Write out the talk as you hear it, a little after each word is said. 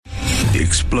The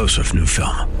explosive new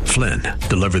film, Flynn,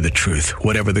 deliver the truth,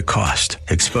 whatever the cost,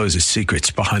 exposes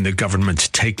secrets behind the government's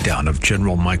takedown of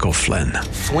General Michael Flynn.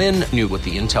 Flynn knew what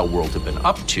the intel world had been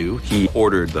up to. He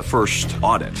ordered the first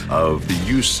audit of the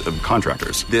use of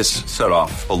contractors. This set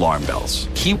off alarm bells.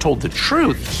 He told the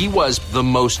truth. He was the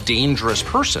most dangerous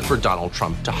person for Donald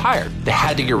Trump to hire. They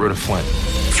had to get rid of Flynn.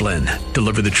 Flynn,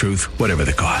 deliver the truth, whatever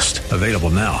the cost. Available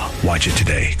now. Watch it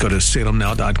today. Go to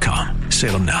salemnow.com.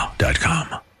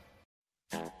 salemnow.com.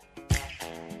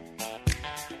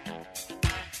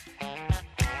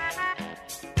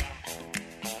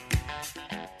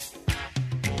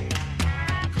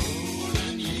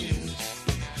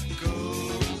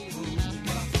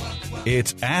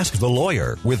 It's Ask the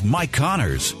Lawyer with Mike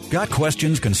Connors. Got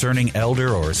questions concerning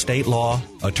elder or estate law?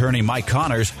 Attorney Mike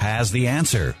Connors has the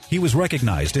answer. He was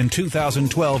recognized in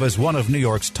 2012 as one of New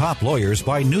York's top lawyers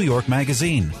by New York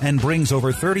Magazine and brings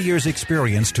over 30 years'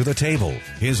 experience to the table.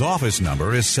 His office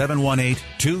number is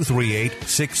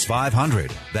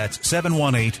 718-238-6500. That's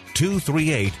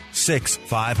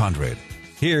 718-238-6500.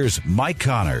 Here's Mike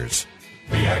Connors.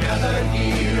 We are gathered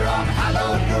here on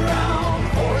hallowed ground,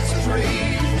 horses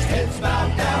raised, heads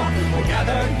bowed down. We're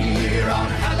gathered here on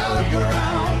hallowed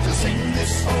ground to sing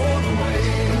this old way.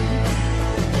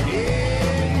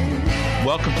 Yeah.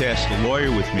 Welcome to Ask the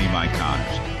Lawyer with me, Mike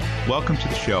Connors. Welcome to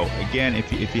the show. Again,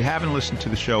 if you haven't listened to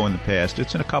the show in the past,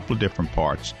 it's in a couple of different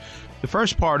parts. The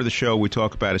first part of the show, we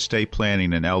talk about estate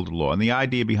planning and elder law. And the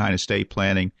idea behind estate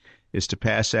planning is to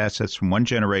pass assets from one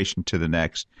generation to the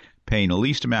next, paying the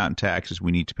least amount in taxes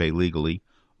we need to pay legally,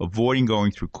 avoiding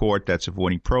going through court, that's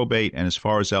avoiding probate, and as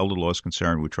far as elder law is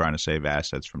concerned, we're trying to save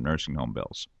assets from nursing home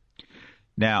bills.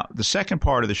 Now, the second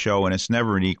part of the show, and it's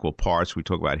never in equal parts, we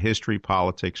talk about history,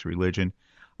 politics, religion.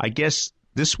 I guess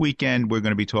this weekend we're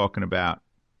going to be talking about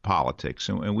politics,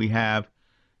 and we have,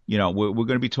 we're going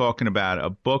to be talking about a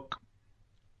book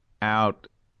out,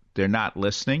 They're Not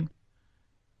Listening,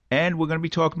 and we're going to be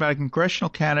talking about a congressional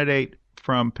candidate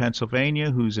from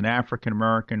Pennsylvania who's an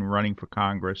African-American running for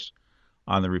Congress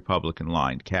on the Republican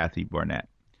line, Kathy Barnett.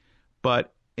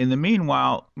 But in the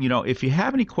meanwhile, if you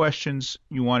have any questions,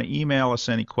 you want to email us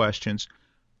any questions.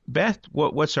 Beth,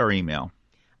 what's our email?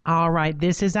 All right,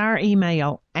 this is our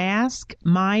email,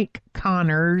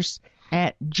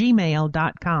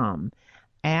 askmikeconnors@gmail.com.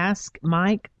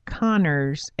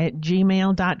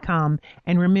 askmikeconnors@gmail.com.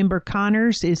 And remember,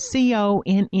 Connors is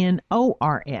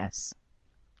Connors.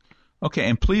 Okay,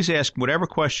 and please ask whatever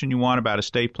question you want about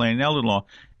estate planning and elder law.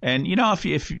 And, if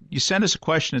you send us a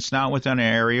question that's not within our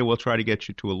area, we'll try to get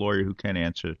you to a lawyer who can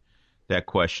answer that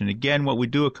question. Again, what we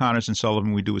do at Connors &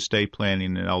 Sullivan, we do estate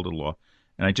planning and elder law.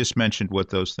 And I just mentioned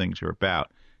what those things are about.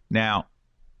 Now,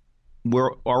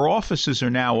 our offices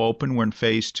are now open. We're in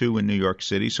Phase 2 in New York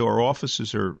City, so our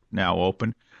offices are now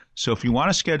open. So if you want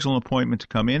to schedule an appointment to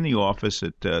come in the office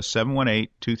at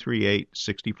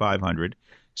 718-238-6500,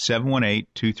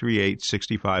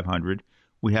 718-238-6500.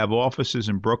 We have offices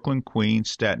in Brooklyn,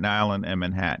 Queens, Staten Island, and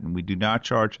Manhattan. We do not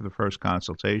charge for the first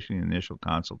consultation. The initial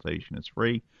consultation is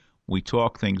free. We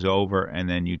talk things over, and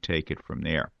then you take it from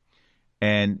there.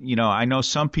 And, I know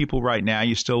some people right now,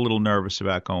 you're still a little nervous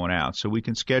about going out. So we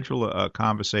can schedule a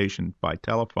conversation by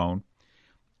telephone.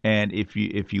 And if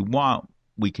you want,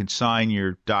 we can sign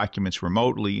your documents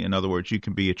remotely. In other words, you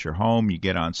can be at your home. You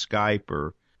get on Skype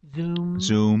or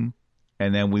Zoom.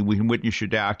 And then we can witness your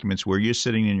documents where you're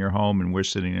sitting in your home and we're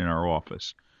sitting in our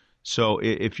office. So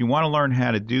if you want to learn how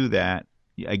to do that,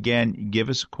 again, give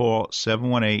us a call,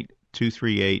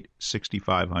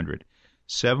 718-238-6500,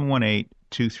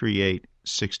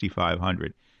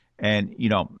 718-238-6500. And,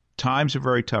 times are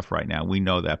very tough right now. We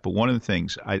know that. But one of the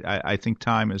things, I think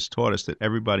time has taught us that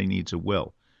everybody needs a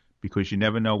will because you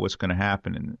never know what's going to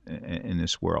happen in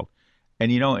this world.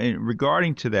 And,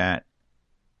 regarding to that,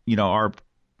 our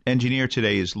engineer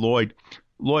today is Lloyd.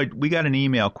 Lloyd, we got an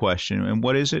email question, and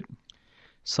what is it?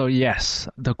 So, yes,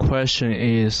 the question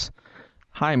is,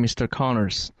 hi, Mr.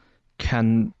 Connors.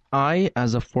 Can I,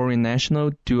 as a foreign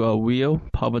national, do a will,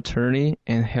 power of attorney,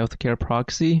 and healthcare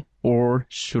proxy, or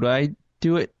should I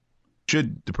do it?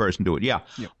 Should the person do it? Yeah.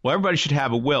 Well, everybody should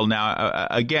have a will. Now,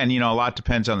 again, a lot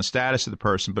depends on the status of the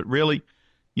person, but really,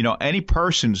 any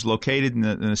person who's located in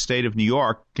the state of New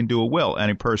York can do a will.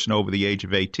 Any person over the age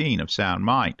of 18 of sound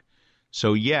mind.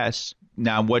 So, yes.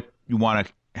 Now, what you want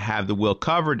to have the will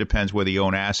cover depends whether you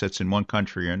own assets in one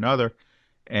country or another.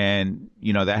 And,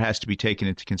 that has to be taken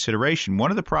into consideration. One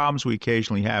of the problems we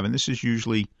occasionally have, and this is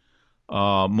usually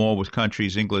more with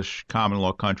countries, English common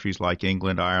law countries like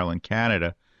England, Ireland,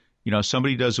 Canada.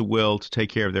 Somebody does a will to take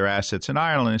care of their assets in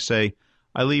Ireland and say,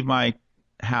 I leave my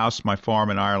house, my farm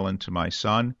in Ireland to my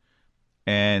son,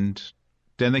 and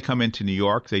Then they come into New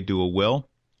York, they do a will,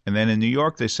 and then in New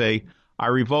York they say, I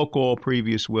revoke all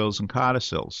previous wills and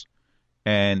codicils.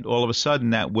 And all of a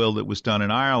sudden that will that was done in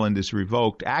Ireland is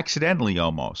revoked, accidentally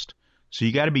almost. So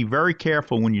you got to be very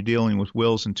careful when you're dealing with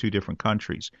wills in two different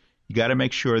countries. You got to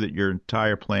make sure that your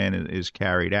entire plan is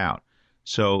carried out.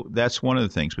 So that's one of the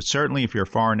things. But certainly if you're a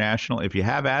foreign national, if you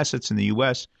have assets in the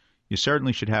U.S., you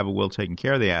certainly should have a will taking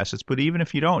care of the assets. But even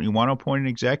if you don't, you want to appoint an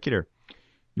executor.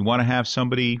 You want to have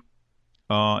somebody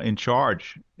in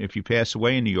charge. If you pass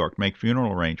away in New York, make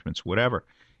funeral arrangements, whatever.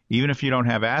 Even if you don't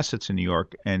have assets in New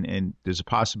York, and there's a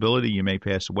possibility you may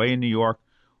pass away in New York,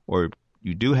 or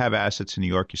you do have assets in New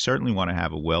York, you certainly want to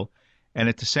have a will. And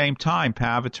at the same time,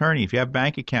 power of attorney. If you have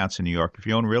bank accounts in New York, if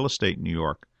you own real estate in New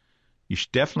York, you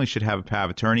definitely should have a power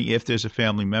of attorney if there's a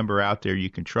family member out there you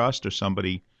can trust or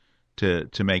somebody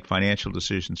to make financial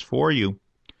decisions for you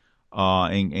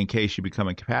in case you become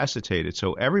incapacitated.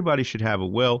 So everybody should have a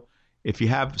will. If you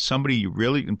have somebody you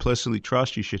really implicitly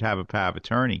trust, you should have a power of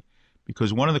attorney.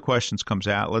 Because one of the questions comes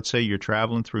out, let's say you're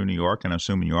traveling through New York, and I'm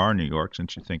assuming you are in New York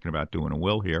since you're thinking about doing a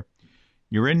will here.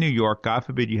 You're in New York, God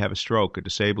forbid you have a stroke, a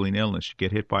disabling illness, you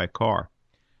get hit by a car.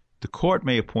 The court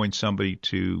may appoint somebody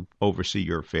to oversee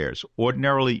your affairs.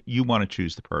 Ordinarily, you want to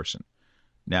choose the person.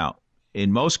 Now,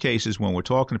 in most cases, when we're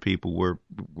talking to people, we're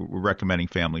recommending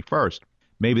family first.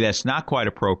 Maybe that's not quite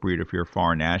appropriate if you're a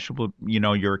foreign national, but,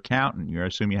 your accountant, you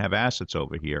assume you have assets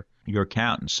over here. Your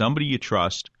accountant, somebody you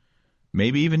trust,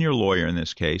 maybe even your lawyer in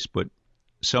this case, but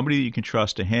somebody that you can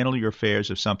trust to handle your affairs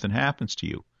if something happens to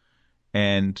you.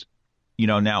 And,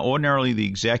 now ordinarily the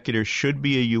executor should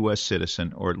be a U.S.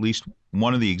 citizen, or at least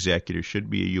one of the executors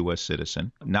should be a U.S.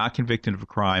 citizen, not convicted of a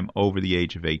crime over the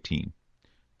age of 18.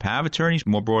 Power of attorney is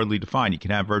more broadly defined. You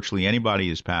can have virtually anybody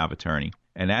as power of attorney,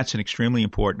 and that's an extremely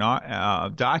important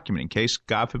document. In case,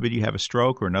 God forbid, you have a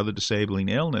stroke or another disabling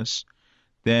illness,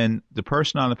 then the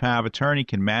person on the power of attorney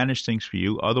can manage things for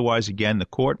you. Otherwise, again, the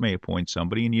court may appoint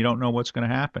somebody, and you don't know what's going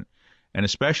to happen. And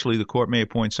especially the court may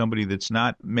appoint somebody that's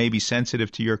not maybe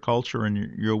sensitive to your culture and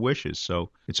your wishes. So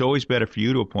it's always better for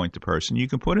you to appoint the person. You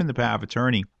can put in the power of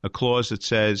attorney a clause that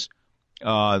says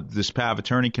this power of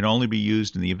attorney can only be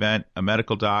used in the event a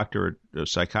medical doctor or a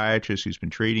psychiatrist who's been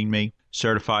treating me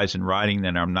certifies in writing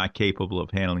that I'm not capable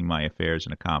of handling my affairs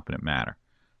in a competent manner.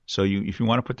 So if you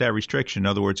want to put that restriction, in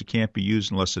other words, it can't be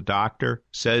used unless a doctor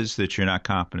says that you're not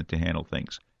competent to handle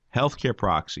things. Healthcare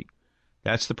proxy.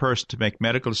 That's the person to make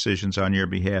medical decisions on your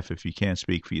behalf if you can't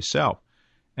speak for yourself.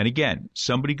 And again,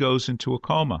 somebody goes into a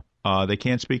coma. They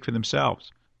can't speak for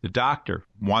themselves. The doctor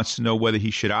wants to know whether he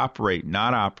should operate,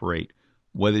 not operate,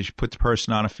 whether he should put the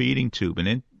person on a feeding tube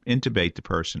and intubate the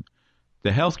person. The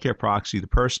healthcare proxy, the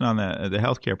person on the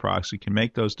healthcare proxy can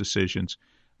make those decisions,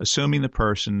 assuming the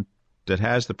person that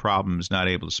has the problem is not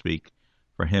able to speak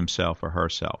for himself or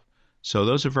herself. So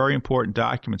those are very important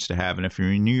documents to have. And if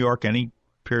you're in New York any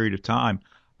period of time,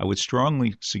 I would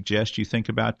strongly suggest you think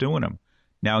about doing them.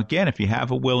 Now, again, if you have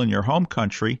a will in your home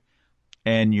country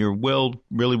and your will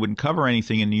really wouldn't cover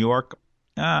anything in New York,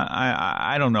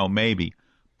 I don't know, maybe.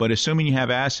 But assuming you have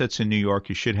assets in New York,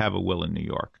 you should have a will in New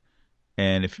York.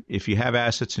 And if you have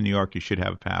assets in New York, you should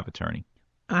have a power of attorney.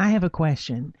 I have a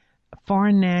question.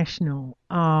 Foreign national,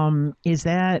 is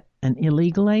that an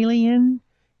illegal alien?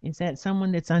 Is that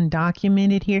someone that's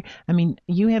undocumented here? I mean,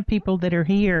 you have people that are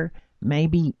here,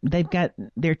 maybe they've got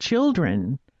their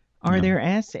children or their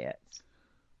assets.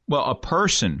 Well, a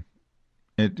person,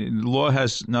 the law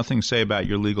has nothing to say about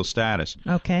your legal status.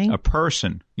 Okay. A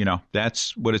person,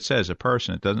 that's what it says, a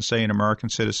person. It doesn't say an American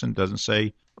citizen, it doesn't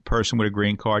say a person with a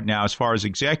green card. Now, as far as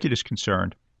executive is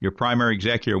concerned, your primary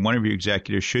executor, one of your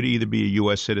executors, should either be a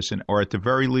U.S. citizen or at the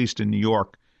very least in New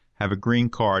York have a green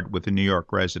card with a New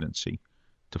York residency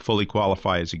to fully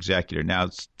qualify as executor. Now,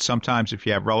 sometimes if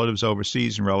you have relatives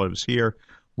overseas and relatives here,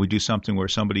 we do something where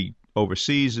somebody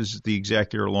overseas is the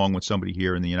executor along with somebody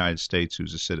here in the United States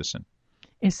who's a citizen.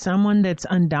 Is someone that's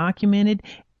undocumented,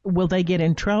 will they get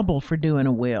in trouble for doing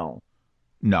a will?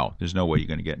 No, there's no way you're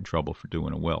going to get in trouble for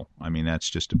doing a will. I mean, that's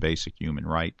just a basic human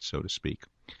right, so to speak.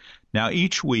 Now,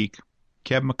 each week,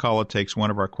 Kevin McCullough takes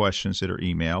one of our questions that are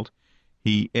emailed.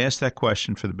 He asks that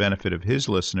question for the benefit of his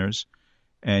listeners,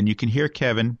 and you can hear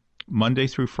Kevin Monday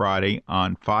through Friday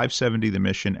on 570 The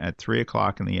Mission at 3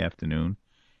 o'clock in the afternoon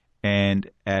and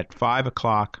at 5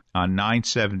 o'clock on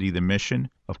 970 The Mission.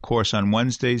 Of course, on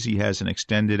Wednesdays, he has an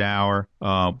extended hour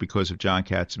because of John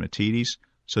Catsimatidis.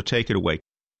 So take it away.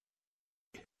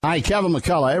 Hi, Kevin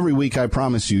McCullough. Every week, I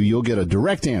promise you'll get a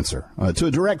direct answer to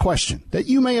a direct question that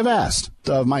you may have asked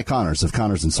of Mike Connors of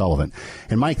Connors and Sullivan.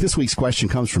 And Mike, this week's question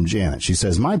comes from Janet. She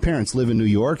says, my parents live in New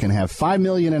York and have $5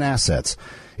 million in assets.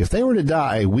 If they were to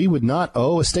die, we would not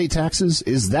owe estate taxes.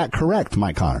 Is that correct,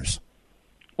 Mike Connors?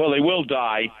 Well, they will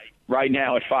die. Right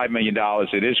now, at $5 million,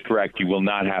 it is correct. You will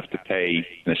not have to pay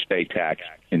an estate tax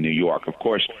in New York. Of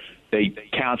course, they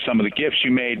count some of the gifts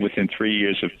you made within 3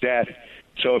 years of death.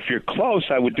 So if you're close,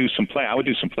 I would do some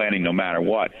planning no matter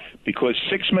what, because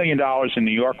 $6 million in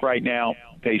New York right now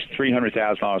pays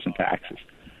 $300,000 in taxes.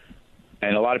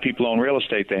 And a lot of people own real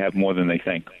estate. They have more than they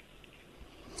think.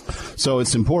 So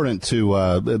it's important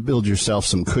to build yourself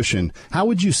some cushion. How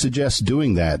would you suggest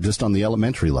doing that just on the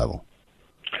elementary level?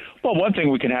 Well, one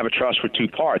thing, we can have a trust with two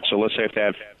parts. So let's say if they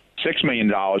have $6 million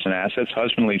in assets,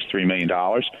 husband leaves $3 million,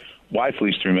 wife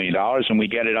leaves $3 million, and we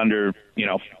get it under,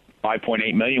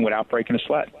 $5.8 million without breaking a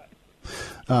sweat.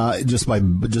 Just by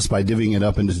divvying it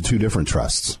up into two different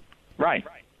trusts. Right.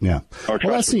 Yeah. Or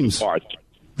well, that seems parts.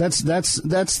 That's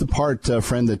the part,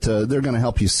 friend, that they're going to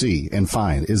help you see and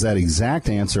find is that exact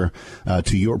answer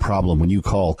to your problem when you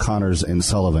call Connors and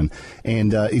Sullivan.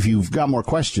 And if you've got more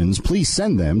questions, please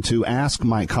send them to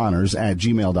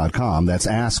askmikeconnors@gmail.com. That's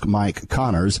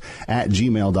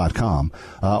askmikeconnors@gmail.com.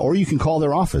 Or you can call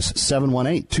their office,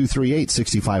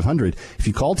 718-238-6500. If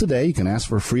you call today, you can ask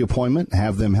for a free appointment,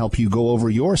 have them help you go over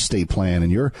your estate plan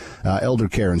and your elder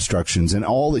care instructions and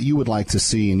all that you would like to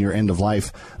see in your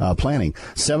end-of-life planning.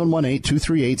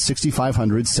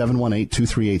 718-238-6500,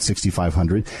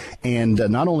 718-238-6500. And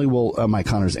not only will Mike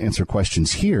Connors answer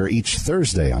questions here each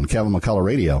Thursday on Kevin McCullough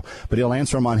Radio, but he'll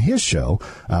answer them on his show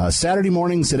Saturday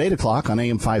mornings at 8 o'clock on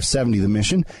AM 570, The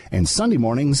Mission, and Sunday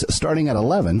mornings starting at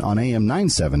 11 on AM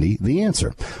 970, The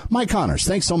Answer. Mike Connors,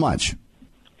 thanks so much.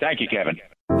 Thank you, Kevin.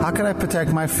 How can I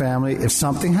protect my family if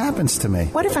something happens to me?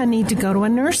 What if I need to go to a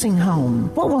nursing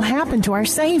home? What will happen to our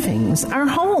savings, our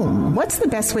home? What's the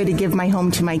best way to give my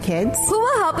home to my kids? Who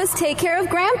will help us take care of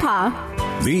Grandpa?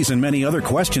 These and many other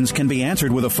questions can be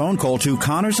answered with a phone call to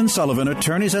Connors and Sullivan,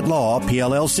 Attorneys at Law,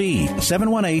 PLLC,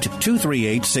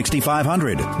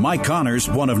 718-238-6500. Mike Connors,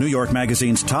 one of New York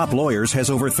Magazine's top lawyers, has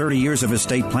over 30 years of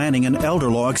estate planning and elder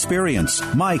law experience.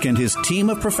 Mike and his team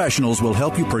of professionals will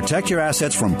help you protect your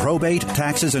assets from probate,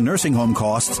 taxes, and nursing home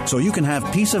costs so you can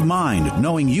have peace of mind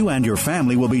knowing you and your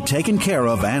family will be taken care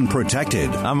of and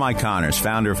protected. I'm Mike Connors,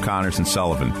 founder of Connors and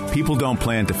Sullivan. People don't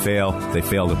plan to fail, they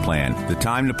fail to plan. The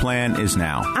time to plan is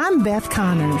now. I'm Beth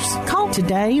Connors. Call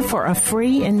today for a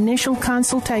free initial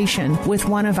consultation with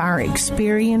one of our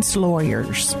experienced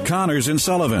lawyers. Connors and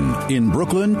Sullivan in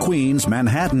Brooklyn, Queens,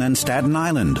 Manhattan, and Staten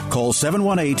Island. Call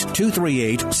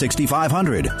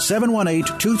 718-238-6500,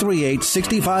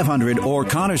 718-238-6500, or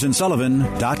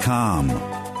ConnorsandSullivan.com.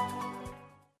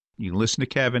 You can listen to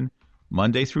Kevin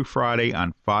Monday through Friday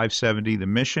on 570 The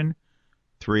Mission,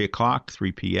 3 o'clock,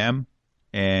 3 p.m.,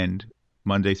 and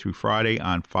Monday through Friday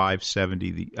on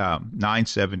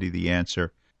 970 The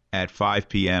Answer at 5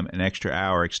 p.m., an extra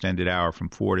hour, extended hour from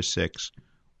 4 to 6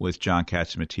 with John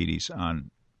Catsimatidis on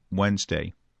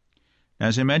Wednesday. Now,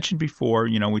 as I mentioned before,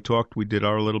 we did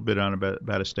our little bit on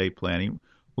about estate planning.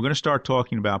 We're going to start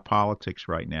talking about politics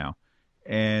right now.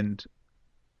 And,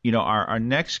 our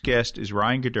next guest is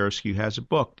Ryan Girdusky, who has a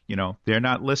book, They're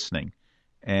Not Listening.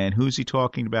 And who's he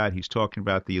talking about? He's talking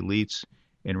about the elites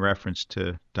in reference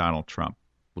to Donald Trump.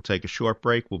 We'll take a short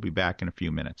break. We'll be back in a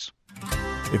few minutes.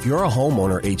 If you're a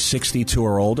homeowner age 62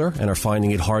 or older and are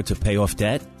finding it hard to pay off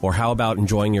debt, or how about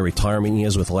enjoying your retirement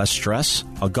years with less stress?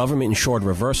 A government-insured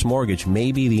reverse mortgage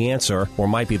may be the answer or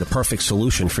might be the perfect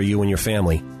solution for you and your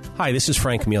family. Hi, this is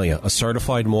Frank Melia, a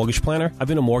certified mortgage planner. I've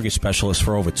been a mortgage specialist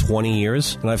for over 20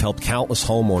 years, and I've helped countless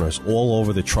homeowners all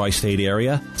over the tri-state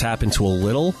area tap into a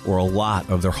little or a lot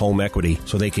of their home equity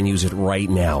so they can use it right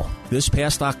now. This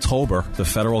past October, the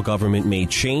federal government made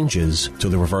changes to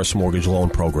the reverse mortgage loan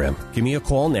program. Give me a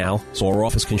call now so our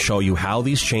office can show you how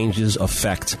these changes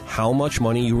affect how much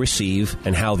money you receive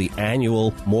and how the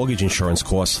annual mortgage insurance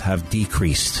costs have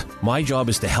decreased. My job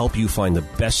is to help you find the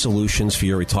best solutions for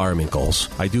your retirement goals.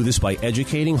 I do this by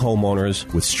educating homeowners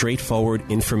with straightforward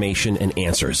information and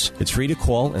answers. It's free to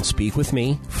call and speak with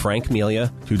me, Frank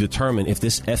Melia, to determine if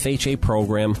this FHA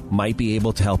program might be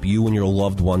able to help you and your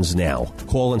loved ones now.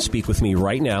 Call and speak with me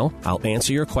right now. I'll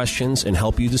answer your questions and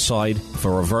help you decide if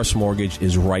a reverse mortgage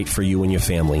is right for you and your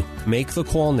family. Make the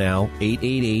call now,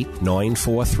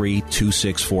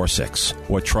 888-943-2646,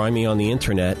 or try me on the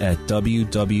internet at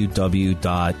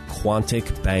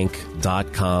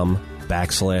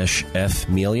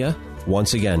www.quanticbank.com/F-Melia.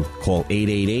 Once again, call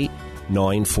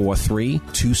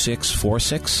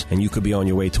 888-943-2646, and you could be on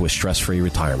your way to a stress-free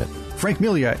retirement. Frank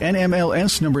Milia,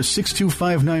 NMLS number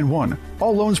 62591.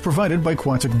 All loans provided by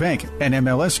Quantic Bank,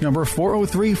 NMLS number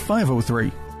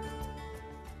 403503.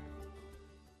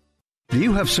 Do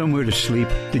you have somewhere to sleep?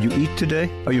 Did you eat today?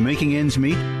 Are you making ends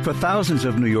meet? For thousands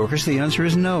of New Yorkers, the answer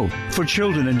is no. For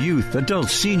children and youth,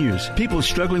 adults, seniors, people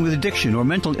struggling with addiction or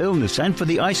mental illness, and for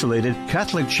the isolated,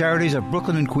 Catholic Charities of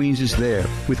Brooklyn and Queens is there.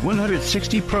 With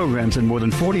 160 programs and more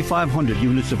than 4,500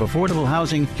 units of affordable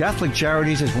housing, Catholic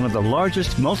Charities is one of the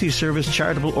largest multi-service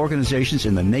charitable organizations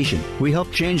in the nation. We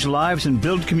help change lives and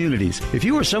build communities. If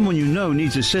you or someone you know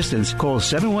needs assistance, call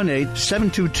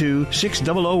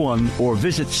 718-722-6001 or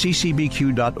visit ccbq.org.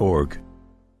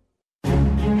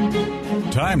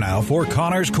 Time now for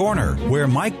Connor's Corner, where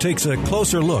Mike takes a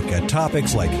closer look at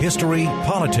topics like history,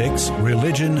 politics,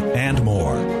 religion, and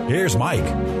more. Here's Mike.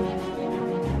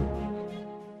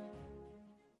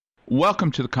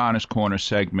 Welcome to the Connor's Corner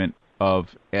segment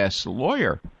of Ask the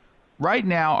Lawyer. Right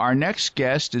now, our next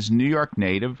guest is New York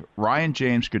native Ryan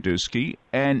James Girdusky,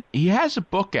 and he has a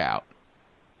book out.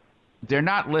 They're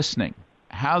Not Listening: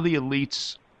 How the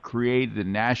Elites Created the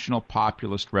National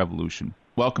Populist Revolution.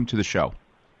 Welcome to the show.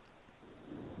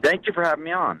 Thank you for having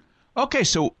me on. Okay,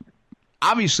 so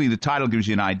obviously the title gives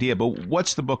you an idea, but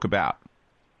what's the book about?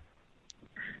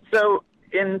 So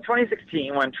in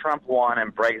 2016, when Trump won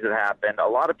and Brexit happened, a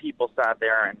lot of people sat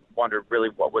there and wondered really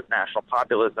what was national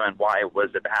populism and why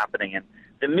was it happening. And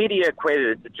the media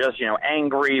equated it to just,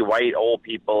 angry white old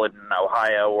people in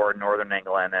Ohio or Northern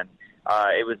England, and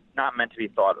it was not meant to be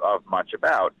thought of much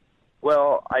about.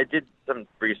 Well, I did some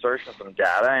research and some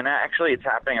data, and actually it's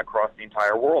happening across the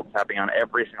entire world. It's happening on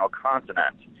every single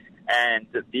continent. And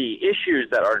the issues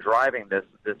that are driving this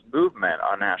movement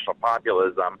on national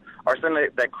populism are something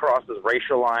that crosses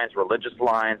racial lines, religious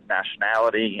lines,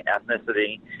 nationality,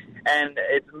 ethnicity. And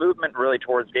it's a movement really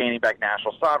towards gaining back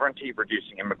national sovereignty,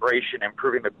 reducing immigration,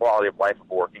 improving the quality of life of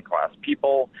working-class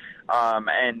people.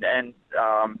 And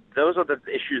those are the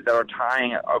issues that are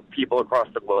tying people across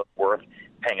the globe worth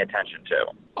paying attention to.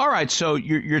 All right, so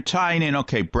you're tying in,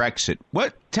 Brexit.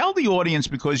 Tell the audience,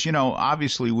 because,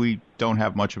 obviously we don't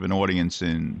have much of an audience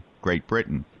in Great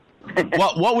Britain.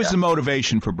 What was the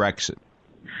motivation for Brexit?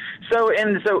 So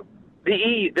the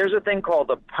EU, there's a thing called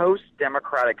the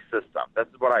post-democratic system. That's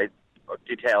what I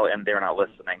detail in They're Not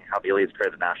Listening: How the Elites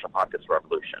Created the National Populist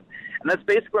Revolution. And that's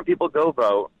basically when people go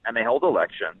vote and they hold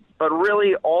elections, but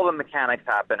really all the mechanics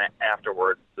happen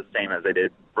afterwards the same as they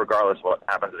did regardless of what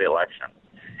happens at the election.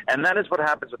 And that is what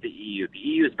happens with the EU. The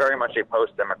EU is very much a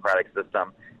post-democratic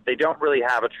system. They don't really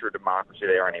have a true democracy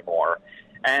there anymore.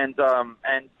 And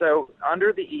so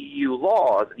under the EU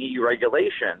laws and EU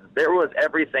regulations, there was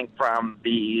everything from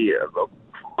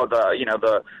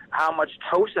how much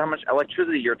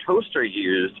electricity your toaster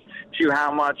used to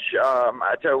how much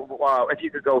if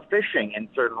you could go fishing in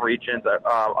certain regions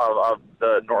of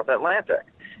the North Atlantic.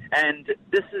 And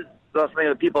this is something that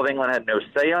the people of England had no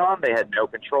say on. They had no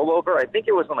control over. I think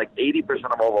it was like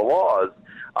 80% of all the laws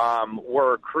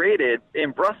were created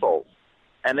in Brussels.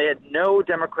 And they had no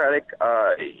democratic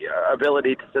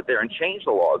ability to sit there and change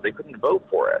the laws. They couldn't vote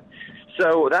for it.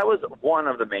 So that was one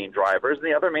of the main drivers.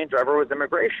 The other main driver was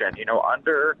immigration.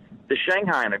 Under the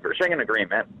Schengen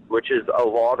Agreement, which is a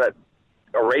law that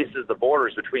erases the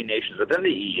borders between nations within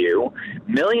the EU,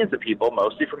 millions of people,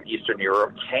 mostly from Eastern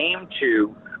Europe, came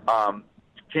to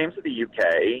the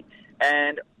UK,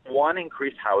 and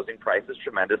increased housing prices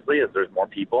tremendously as there's more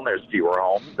people and there's fewer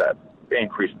homes that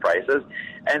increased prices,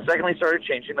 and secondly started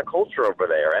changing the culture over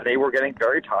there, and they were getting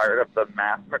very tired of the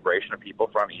mass migration of people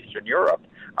from Eastern Europe,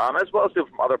 as well as people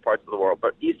from other parts of the world.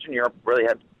 But Eastern Europe really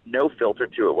had no filter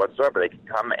to it whatsoever. They can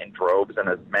come in droves, and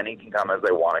as many can come as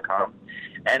they want to come.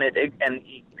 And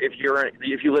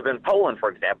if you live in Poland, for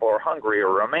example, or Hungary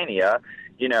or Romania,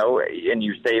 and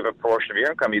you save a portion of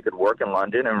your income, you could work in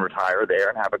London and retire there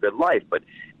and have a good life. But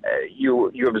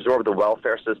you absorb the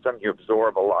welfare system, you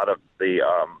absorb a lot of the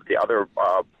other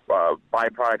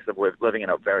byproducts of living in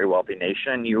a very wealthy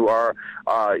nation. You are,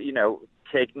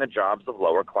 taking the jobs of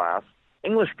lower class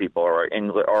English people or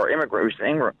immigrants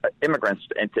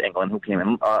into England who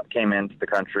came into the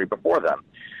country before them.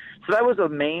 So that was a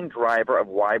main driver of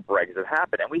why Brexit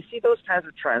happened. And we see those kinds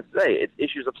of trends today. It's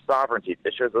issues of sovereignty,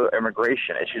 issues of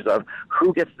immigration, issues of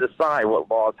who gets to decide what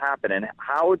laws happen, and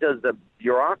how does the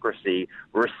bureaucracy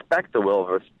respect the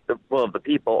will of the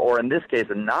people, or in this case,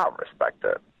 not respect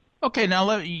it. Okay,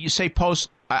 now you say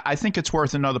post. I think it's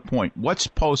worth another point. What's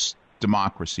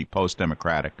post-democracy,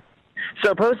 post-democratic?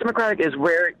 So post-democratic is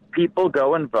where people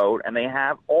go and vote, and they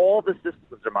have all the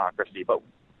systems of democracy, but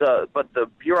the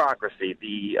bureaucracy,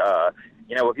 the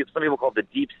what some people call the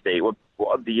deep state,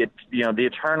 the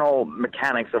eternal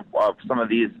mechanics of some of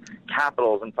these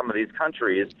capitals in some of these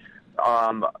countries.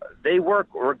 They work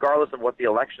regardless of what the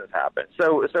elections happen.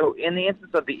 So in the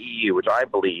instance of the EU, which I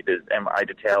believe is, and I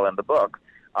detail in the book,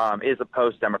 is a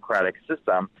post-democratic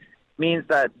system, means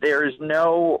that there is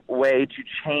no way to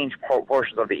change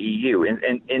portions of the EU.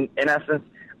 In essence,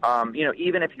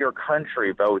 even if your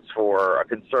country votes for a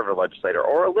conservative legislator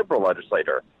or a liberal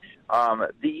legislator,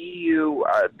 the EU,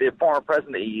 the former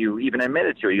president of the EU even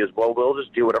admitted to it. He goes, well, we'll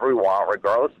just do whatever we want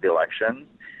regardless of the elections.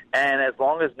 And as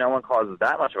long as no one causes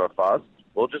that much of a fuss,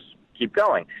 we'll just keep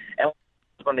going. And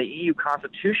when the EU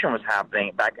Constitution was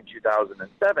happening back in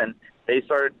 2007, they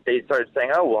started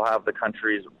saying, oh, we'll have the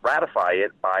countries ratify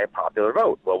it by a popular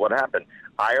vote. Well, what happened?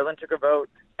 Ireland took a vote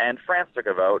and France took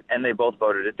a vote, and they both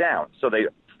voted it down. So they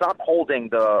stopped holding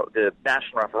the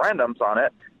national referendums on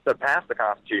it to pass the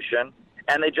Constitution,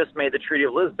 and they just made the Treaty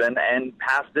of Lisbon and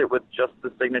passed it with just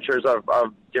the signatures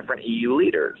of different EU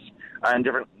leaders and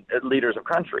different leaders of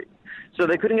countries. So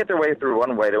they couldn't get their way through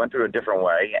one way. They went through a different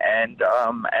way, and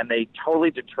they totally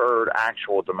deterred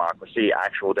actual democracy,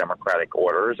 actual democratic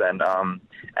orders, and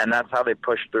that's how they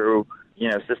pushed through,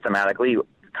 systematically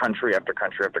country after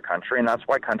country after country, and that's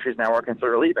why countries now are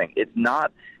considered leaving. It's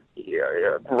not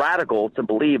radical to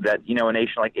believe that, a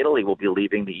nation like Italy will be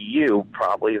leaving the EU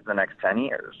probably in the next 10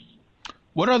 years.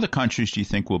 What other countries do you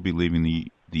think will be leaving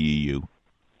the EU?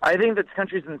 I think that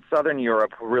countries in Southern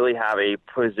Europe really have a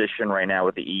position right now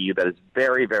with the EU that is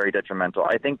very, very detrimental.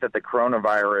 I think that the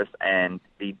coronavirus and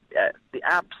the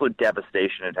absolute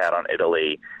devastation it had on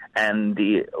Italy and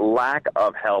the lack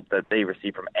of help that they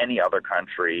receive from any other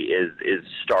country is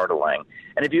startling.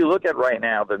 And if you look at right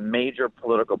now, the major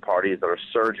political parties that are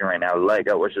surging right now,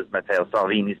 Lega, which is Matteo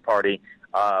Salvini's party,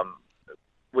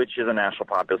 which is a National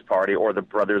Populist Party, or the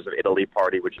Brothers of Italy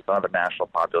Party, which is another National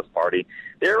Populist Party.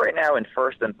 They're right now in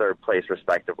first and third place,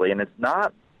 respectively, and it's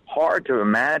not hard to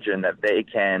imagine that they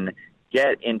can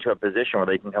get into a position where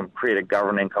they can create a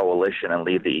governing coalition and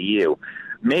leave the EU.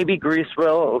 Maybe Greece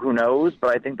will, who knows,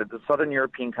 but I think that the Southern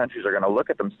European countries are going to look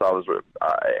at themselves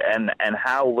and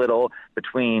how little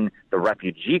between the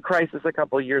refugee crisis a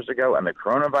couple of years ago and the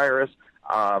coronavirus,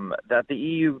 that the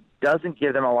EU doesn't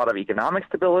give them a lot of economic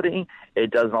stability. It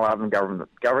doesn't allow them to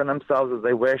govern themselves as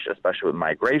they wish, especially with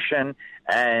migration,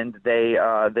 and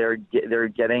they're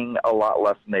getting a lot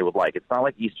less than they would like. It's not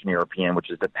like Eastern European,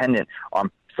 which is dependent on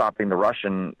stopping the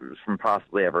Russians from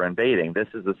possibly ever invading. This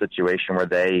is a situation where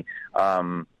they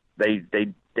don't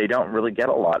really get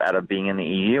a lot out of being in the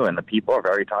EU, and the people are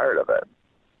very tired of it.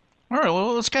 All right,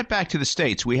 well, let's get back to the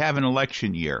States. We have an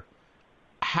election year.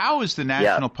 How is the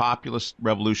National Populist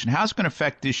Revolution, how's it going to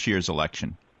affect this year's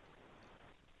election?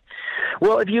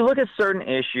 Well, if you look at certain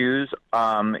issues,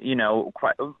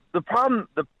 the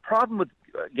problem with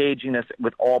gauging this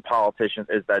with all politicians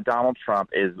is that Donald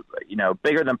Trump is,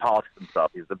 bigger than politics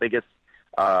himself. He's the biggest,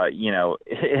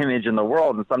 image in the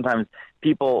world, and sometimes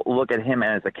people look at him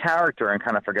as a character and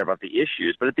kind of forget about the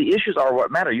issues. But if the issues are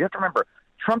what matter, you have to remember,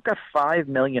 Trump got 5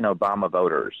 million Obama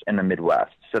voters in the Midwest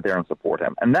to sit there and support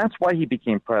him. And that's why he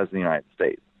became president of the United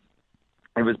States.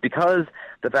 It was because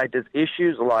the fact is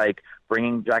issues like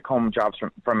bringing back home jobs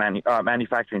from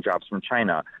manufacturing jobs from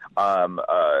China,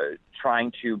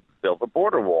 trying to build a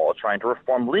border wall, trying to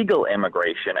reform legal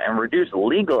immigration and reduce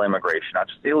legal immigration, not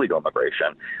just illegal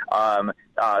immigration,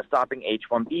 stopping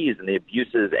H-1Bs and the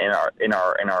abuses in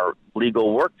our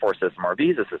legal workforce system, our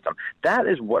visa system. That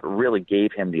is what really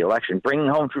gave him the election, bringing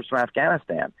home troops from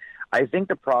Afghanistan. I think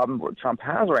the problem Trump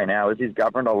has right now is he's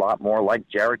governed a lot more like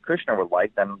Jared Kushner would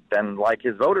like than like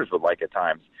his voters would like at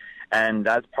times. And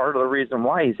that's part of the reason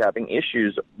why he's having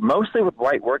issues, mostly with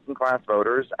white working-class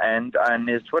voters, and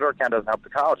his Twitter account doesn't help the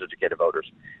college-educated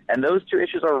voters. And those two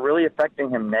issues are really affecting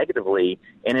him negatively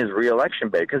in his re-election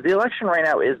bid. Because the election right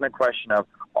now isn't a question of,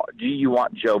 do you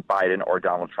want Joe Biden or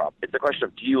Donald Trump? It's a question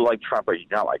of, do you like Trump or do you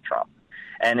not like Trump?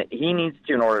 And he needs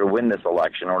to, in order to win this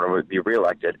election, in order to be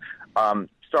re-elected,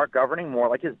 start governing more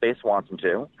like his base wants him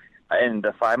to in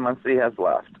the 5 months that he has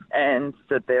left, and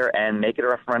sit there and make it a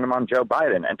referendum on Joe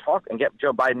Biden and talk and get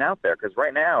Joe Biden out there. Because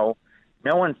right now,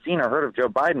 no one's seen or heard of Joe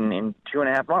Biden in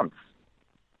 2.5 months.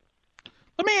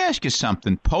 Let me ask you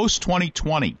something.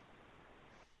 Post-2020,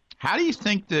 how do you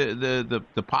think the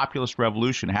populist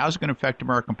revolution, how is it going to affect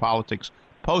American politics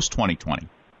post-2020?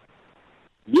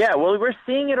 Yeah, well, we're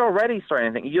seeing it already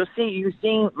starting to think. You're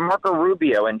seeing Marco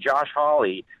Rubio and Josh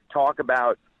Hawley talk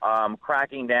about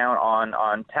cracking down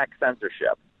on tech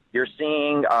censorship. You're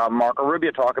seeing Marco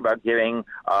Rubio talk about giving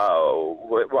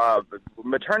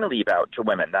maternity leave out to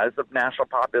women. That is a national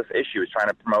populist issue. Is trying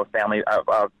to promote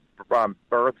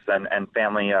births and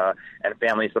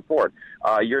family support.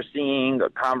 You're seeing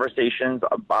conversations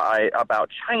about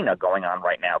China going on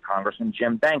right now. Congressman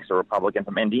Jim Banks, a Republican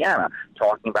from Indiana,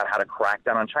 talking about how to crack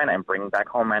down on China and bring back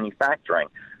home manufacturing.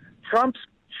 Trump's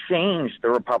changed the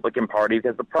Republican Party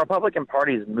because the Republican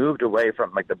Party has moved away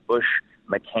from like the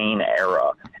Bush-McCain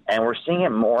era, and we're seeing it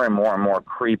more and more and more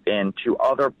creep into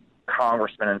other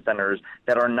congressmen and senators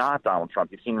that are not Donald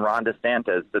Trump. You've seen Ron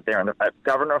DeSantis sit there, and the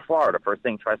governor of Florida, first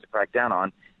thing he tries to crack down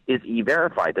on is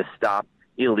E-Verify to stop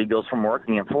illegals from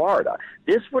working in Florida.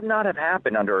 This would not have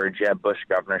happened under a Jeb Bush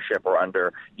governorship or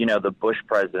under, the Bush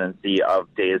presidency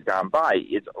of days gone by.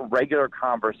 It's a regular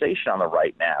conversation on the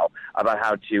right now about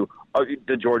how to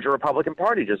the Georgia Republican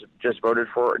Party just voted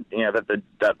for, that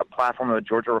the platform of the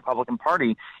Georgia Republican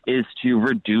Party is to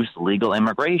reduce legal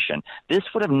immigration. This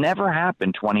would have never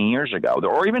happened 20 years ago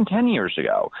or even 10 years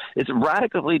ago. It's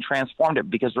radically transformed it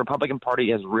because the Republican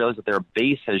Party has realized that their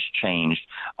base has changed,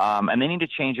 and they need to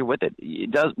change it with it.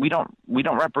 We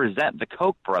don't represent the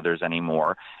Koch brothers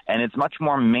anymore, and it's much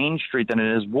more Main Street than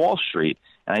it is Wall Street.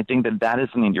 And I think that is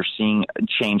something you're seeing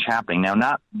change happening.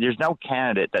 Now, there's no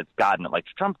candidate that's gotten it. Like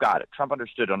Trump got it. Trump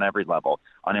understood on every level.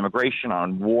 On immigration,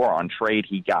 on war, on trade,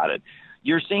 he got it.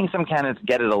 You're seeing some candidates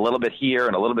get it a little bit here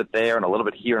and a little bit there and a little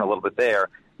bit here and a little bit there.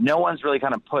 No one's really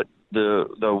kind of put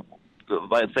the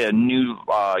let's say a new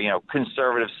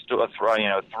conservative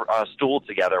stool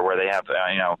together where they have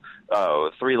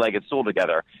three-legged stool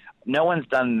together. No one's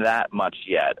done that much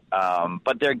yet,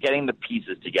 but they're getting the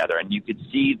pieces together, and you could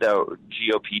see the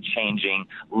GOP changing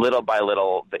little by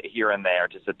little here and there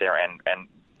to sit there and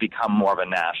become more of a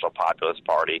national populist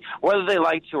party, whether they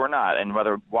like to or not, and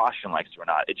whether Washington likes to or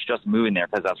not. It's just moving there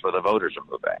because that's where the voters are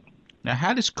moving. Now,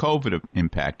 how does COVID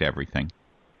impact everything?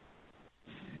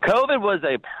 COVID was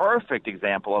a perfect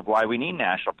example of why we need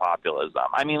national populism.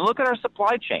 I mean, look at our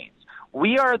supply chains.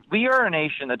 We are a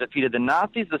nation that defeated the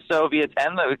Nazis, the Soviets,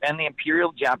 and the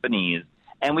Imperial Japanese,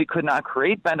 and we could not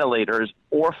create ventilators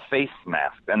or face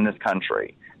masks in this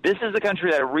country. This is the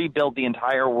country that rebuilt the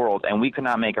entire world, and we could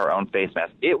not make our own face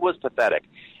masks. It was pathetic,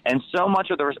 and so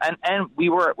much of and we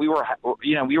were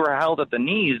held at the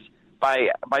knees by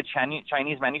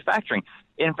Chinese manufacturing.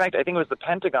 In fact, I think it was the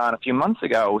Pentagon a few months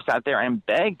ago sat there and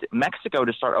begged Mexico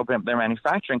to start opening up their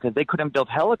manufacturing because they couldn't build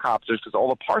helicopters because all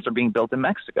the parts are being built in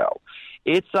Mexico.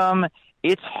 It's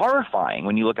horrifying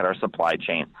when you look at our supply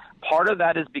chain. Part of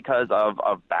that is because of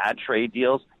bad trade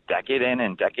deals, decade in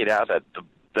and decade out, that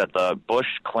the Bush,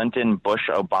 Clinton, Bush,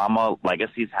 Obama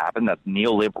legacies happen, that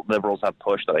neoliberals have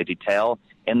pushed, that I detail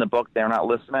in the book. They're not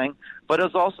listening. But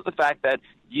it's also the fact that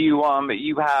you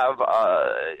have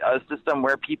a system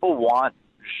where people want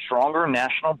stronger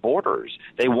national borders.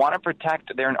 They want to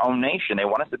protect their own nation. They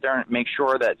want to sit there and make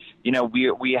sure that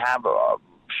we have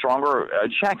stronger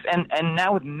checks. And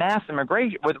now with mass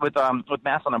immigration, with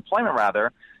mass unemployment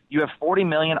rather, you have 40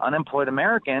 million unemployed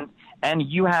Americans, and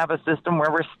you have a system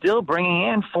where we're still bringing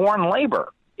in foreign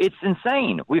labor. It's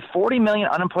insane. We have 40 million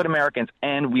unemployed Americans,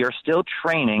 and we are still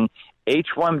training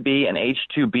H-1B and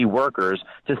H-2B workers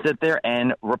to sit there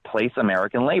and replace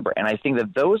American labor. And I think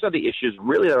that those are the issues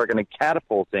really that are going to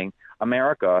catapulting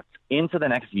America into the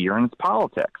next year in its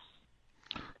politics.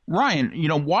 Ryan,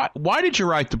 why did you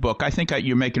write the book? I think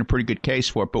you're making a pretty good case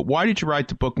for it, but why did you write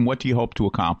the book, and what do you hope to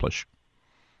accomplish?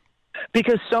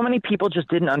 Because so many people just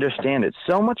didn't understand it.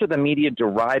 So much of the media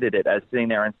derided it as sitting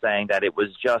there and saying that it was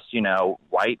just,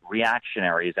 white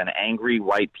reactionaries and angry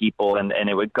white people, and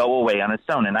it would go away on its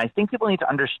own. And I think people need to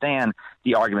understand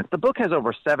the arguments. The book has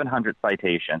over 700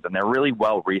 citations, and they're really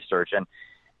well researched.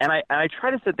 And I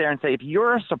try to sit there and say, if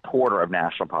you're a supporter of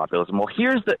national populism, well,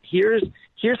 here's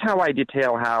how I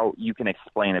detail how you can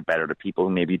explain it better to people who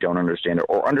maybe don't understand it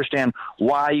or understand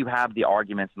why you have the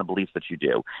arguments and the beliefs that you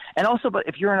do. And also, but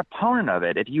if you're an opponent of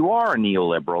it, if you are a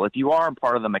neoliberal, if you are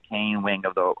part of the McCain wing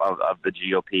of the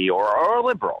GOP or a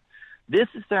liberal, this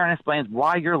is there and explains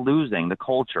why you're losing the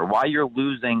culture, why you're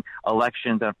losing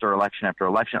elections after election after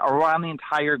election around the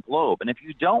entire globe. And if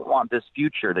you don't want this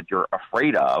future that you're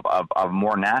afraid of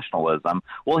more nationalism,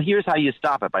 well, here's how you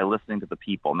stop it, by listening to the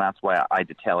people. And that's why I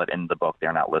detail it in the book.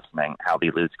 They're not listening, how the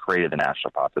elites created the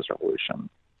national populist revolution.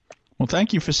 Well,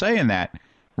 thank you for saying that.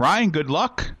 Ryan, good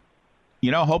luck.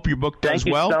 Hope your book does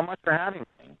well. Thank you so much for having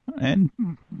me.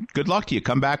 And good luck to you.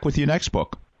 Come back with your next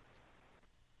book.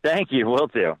 Thank you. Will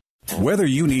do. Whether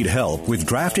you need help with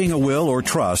drafting a will or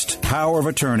trust, power of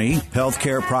attorney,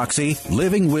 healthcare proxy,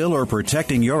 living will, or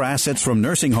protecting your assets from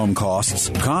nursing home costs,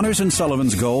 Connors &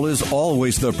 Sullivan's goal is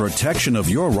always the protection of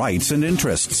your rights and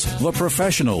interests. The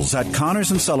professionals at Connors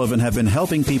 & Sullivan have been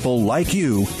helping people like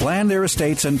you plan their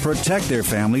estates and protect their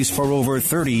families for over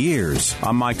 30 years.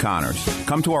 I'm Mike Connors.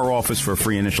 Come to our office for a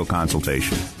free initial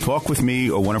consultation. Talk with me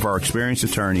or one of our experienced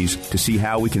attorneys to see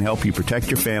how we can help you protect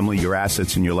your family, your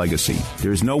assets, and your legacy.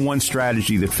 There is no one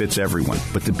strategy that fits everyone,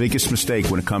 but the biggest mistake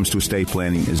when it comes to estate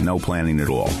planning is no planning at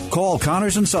all. Call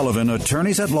Connors & Sullivan,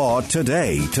 attorneys at law,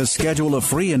 today to schedule a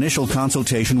free initial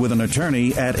consultation with an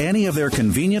attorney at any of their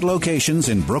convenient locations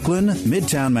in Brooklyn,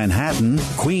 Midtown Manhattan,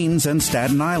 Queens, and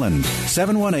Staten Island.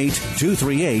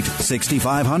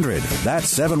 718-238-6500.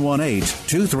 That's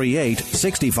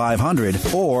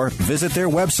 718-238-6500, or visit their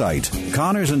website,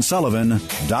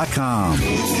 ConnorsandSullivan.com.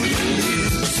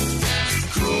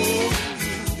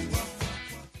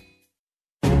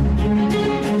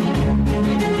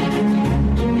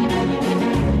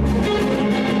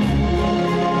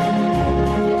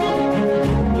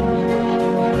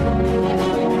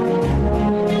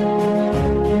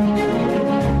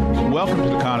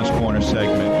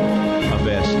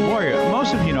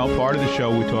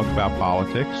 About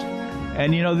politics.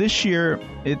 And, this year,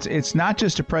 it's not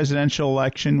just a presidential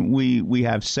election. We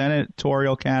have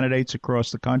senatorial candidates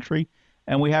across the country,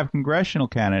 and we have congressional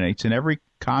candidates, and every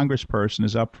congressperson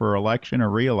is up for election or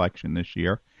re-election this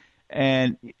year.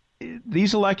 And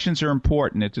these elections are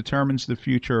important. It determines the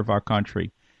future of our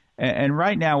country. And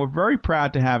right now, we're very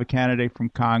proud to have a candidate from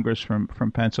Congress from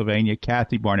Pennsylvania,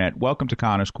 Kathy Barnett. Welcome to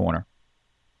Connors Corner.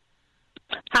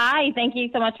 Hi, thank you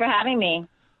so much for having me.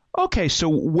 Okay, so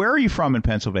where are you from in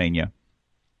Pennsylvania?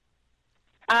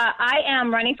 I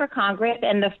am running for Congress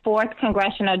in the 4th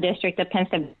Congressional District of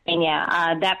Pennsylvania.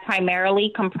 That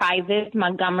primarily comprises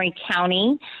Montgomery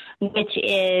County, which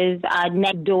is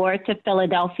next door to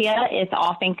Philadelphia. It's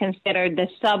often considered the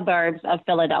suburbs of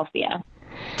Philadelphia.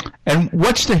 And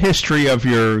what's the history of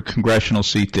your congressional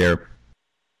seat there?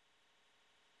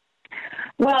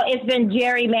 Well, it's been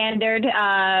gerrymandered,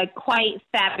 quite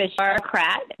savage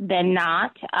Democrat than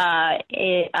not,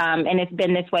 and it's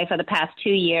been this way for the past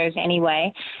 2 years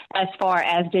anyway, as far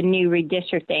as the new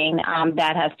redistricting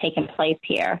that has taken place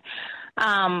here.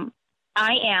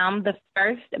 I am the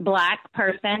first Black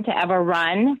person to ever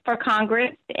run for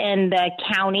Congress in the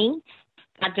county.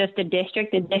 Not just the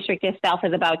district. The district itself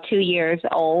is about 2 years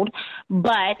old,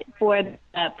 but for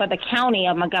the county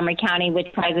of Montgomery County,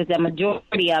 which comprises the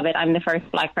majority of it, I'm the first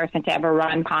Black person to ever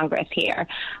run Congress here.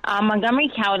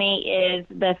 Montgomery County is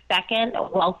the second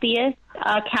wealthiest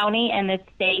county in the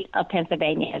state of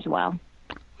Pennsylvania as well.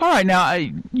 All right, now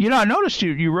I noticed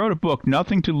you wrote a book,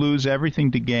 Nothing to Lose,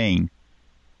 Everything to Gain: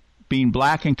 Being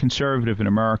Black and Conservative in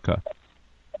America.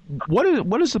 What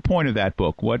is the point of that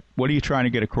book? What are you trying to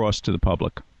get across to the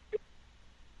public?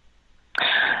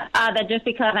 That just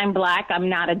because I'm Black, I'm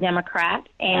not a Democrat,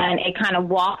 and it kind of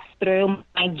walks through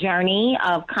my journey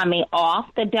of coming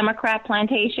off the Democrat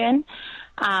plantation.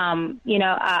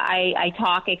 I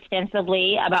talk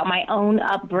extensively about my own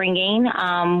upbringing,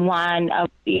 one of,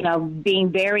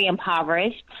 being very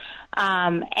impoverished.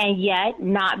 And yet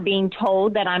not being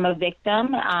told that I'm a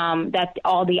victim, that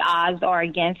all the odds are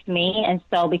against me. And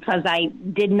so because I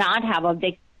did not have a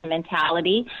victim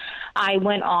mentality, I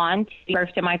went on to be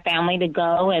first in my family to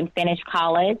go and finish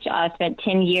college. I spent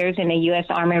 10 years in the U.S.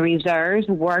 Army Reserves,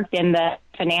 worked in the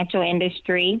financial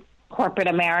industry, corporate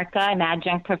America, an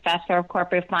adjunct professor of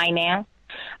corporate finance.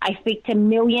 I speak to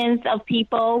millions of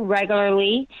people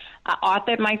regularly,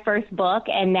 authored my first book,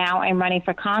 and now I'm running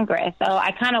for Congress. So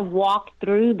I kind of walked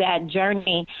through that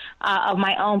journey of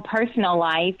my own personal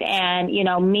life and,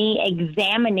 me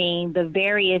examining the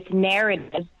various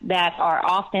narratives that are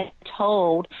often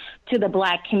told to the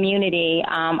Black community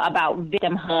about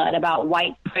victimhood, about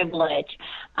white privilege,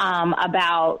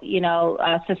 about,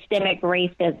 systemic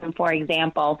racism, for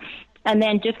example. And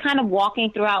then just kind of walking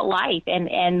throughout life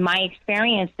and my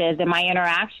experiences and my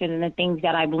interaction and the things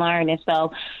that I've learned. And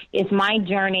so it's my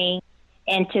journey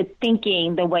into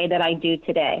thinking the way that I do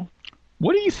today.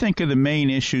 What do you think are the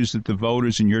main issues that the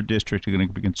voters in your district are going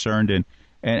to be concerned in,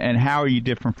 and how are you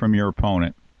different from your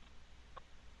opponent?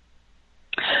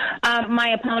 My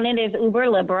opponent is uber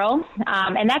liberal,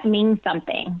 and that means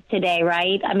something today,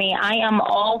 right? I mean, I am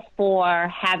all for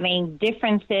having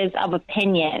differences of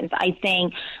opinions. I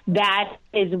think that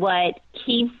is what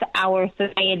keeps our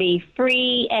society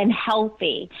free and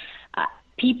healthy.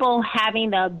 People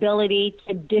having the ability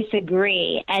to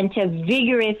disagree and to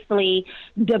vigorously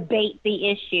debate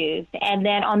the issues. And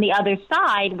then on the other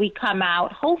side, we come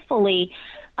out hopefully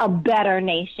a better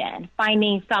nation,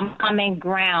 finding some common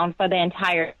ground for the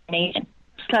entire nation.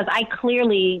 Because I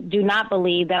clearly do not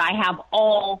believe that I have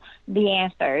all the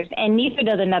answers, and neither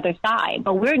does another side.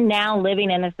 But we're now living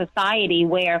in a society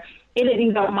where it is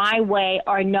either my way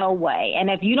or no way. And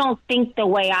if you don't think the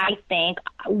way I think,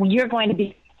 you're going to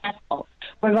be successful.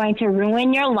 We're going to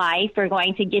ruin your life. We're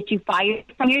going to get you fired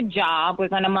from your job. We're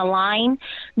going to malign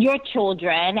your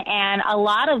children. And a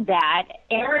lot of that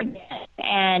arrogance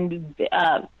and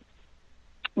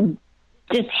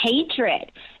just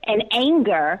hatred and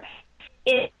anger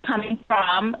is coming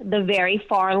from the very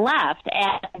far left,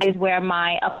 and is where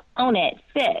my opponent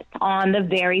sits, on the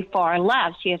very far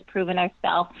left. She has proven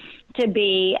herself to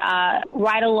be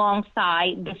right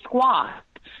alongside the squad.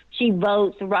 She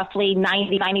votes roughly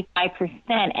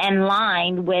 90-95% in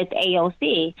line with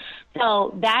AOC.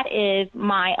 So that is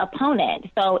my opponent.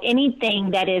 So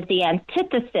anything that is the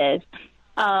antithesis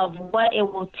of what it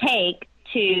will take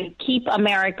to keep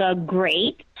America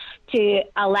great, to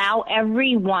allow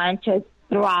everyone to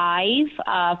thrive,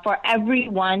 for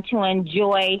everyone to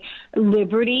enjoy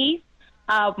liberty,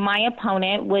 my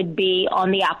opponent would be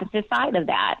on the opposite side of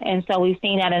that. And so we've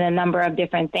seen that in a number of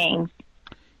different things.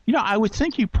 You know, I would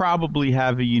think you probably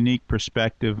have a unique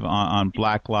perspective on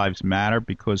Black Lives Matter,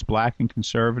 because black and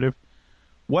conservative.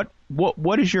 What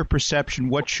is your perception?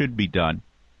 What should be done?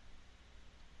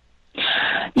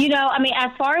 You know, I mean,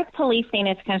 as far as policing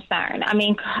is concerned, I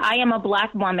mean, I am a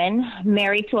black woman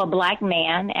married to a black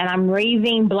man, and I'm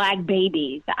raising black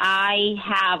babies. I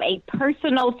have a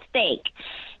personal stake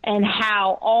in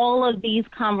how all of these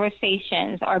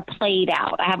conversations are played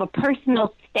out. I have a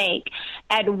personal stake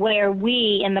at where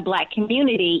we in the black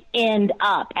community end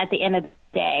up at the end of the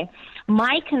day.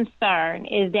 My concern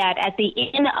is that at the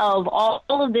end of all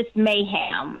of this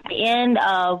mayhem, at the end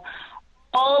of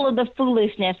all of the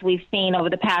foolishness we've seen over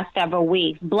the past several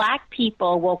weeks, black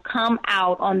people will come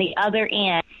out on the other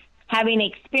end having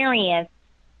experienced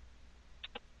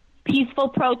peaceful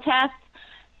protests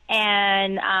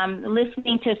and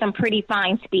listening to some pretty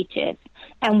fine speeches.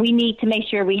 And we need to make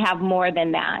sure we have more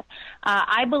than that.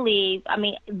 I believe,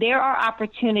 there are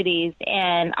opportunities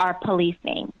in our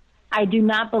policing. I do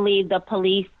not believe the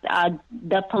police as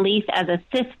a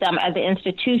system, as an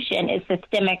institution, is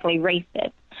systemically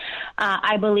racist.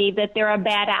 I believe that there are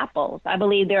bad apples. I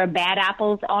believe there are bad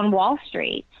apples on Wall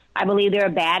Street. I believe there are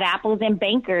bad apples in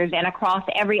bankers and across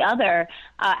every other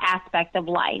aspect of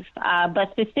life.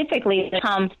 But specifically, when it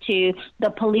comes to the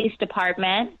police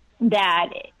department that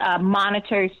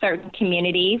monitors certain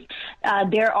communities,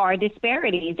 there are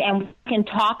disparities, and we can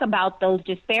talk about those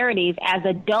disparities as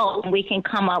adults, and we can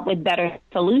come up with better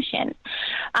solutions.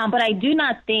 But I do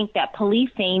not think that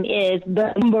policing is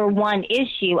the number one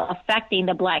issue affecting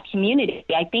the black community.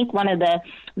 I think one of the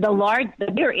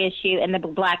bigger issue in the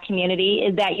black community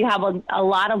is that you have a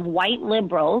lot of white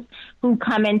liberals who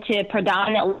come into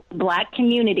predominantly black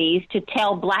communities to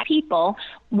tell black people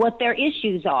what their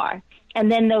issues are. And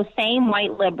then those same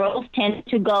white liberals tend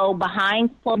to go behind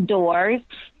closed doors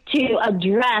to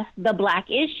address the black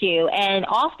issue. And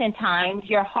oftentimes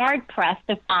you're hard-pressed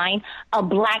to find a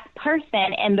black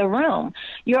person in the room.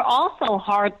 You're also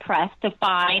hard-pressed to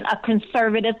find a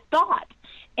conservative thought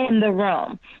in the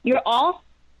room. You're also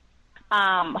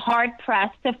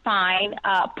hard-pressed to find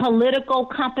political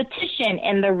competition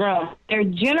in the room. They're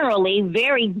generally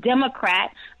very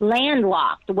Democrat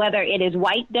landlocked, whether it is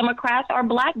white Democrats or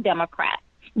black Democrats.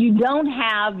 You don't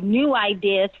have new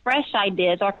ideas, fresh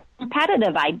ideas, or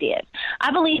competitive ideas.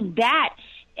 I believe that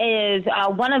is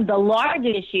one of the large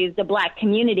issues the black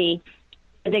community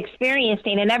is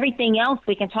experiencing, and everything else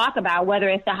we can talk about, whether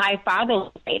it's the high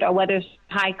fatherless rate or whether it's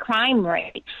high crime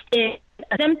rate, is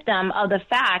a symptom of the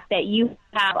fact that you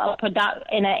have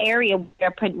in an area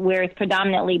where it's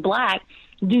predominantly black,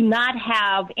 do not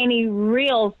have any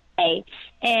real say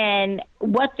in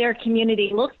what their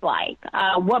community looks like,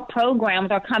 what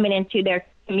programs are coming into their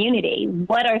community,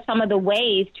 what are some of the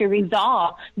ways to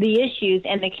resolve the issues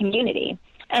in the community.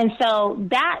 And so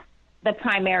that's the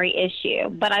primary issue.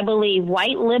 But I believe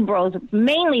white liberals,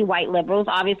 mainly white liberals,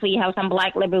 obviously you have some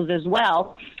black liberals as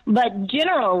well, but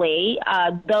generally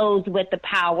those with the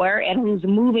power and who's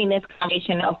moving this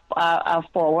conversation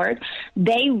forward,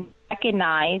 they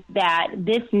recognize that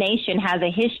this nation has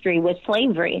a history with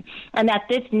slavery, and that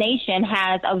this nation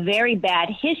has a very bad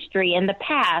history in the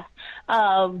past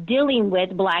of dealing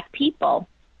with black people.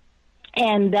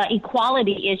 And the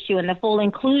equality issue and the full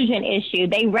inclusion issue,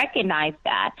 they recognize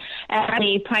that.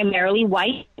 And primarily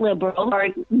white liberals are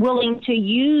willing to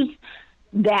use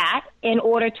that in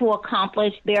order to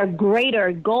accomplish their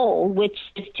greater goal, which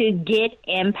is to get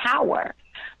in power.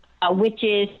 which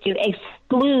is to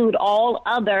exclude all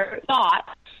other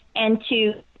thought and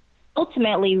to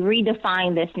ultimately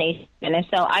redefine this nation. And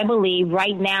so I believe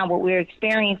right now what we're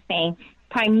experiencing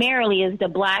primarily is the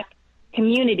Black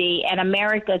community and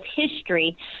America's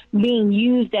history being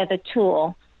used as a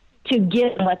tool to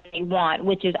get what they want,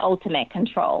 which is ultimate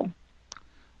control.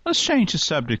 Let's change the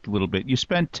subject a little bit. You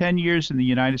spent 10 years in the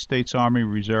United States Army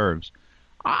Reserves.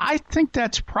 I think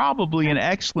that's probably an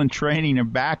excellent training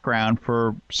and background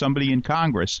for somebody in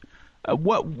Congress.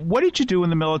 What did you do in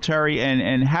the military,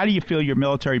 and how do you feel your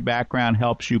military background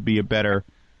helps you be a better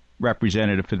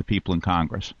representative for the people in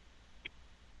Congress?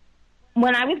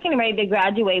 When I was getting ready to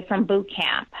graduate from boot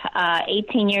camp,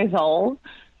 18 years old,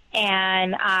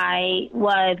 and I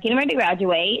was getting ready to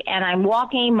graduate, and I'm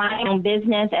walking my own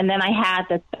business, and then I had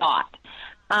the thought,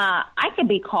 I could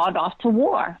be called off to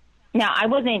war. Now, I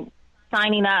wasn't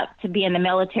signing up to be in the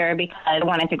military because I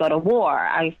wanted to go to war.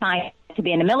 I signed up to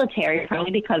be in the military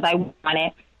probably because I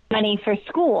wanted money for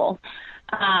school.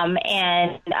 But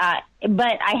I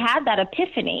had that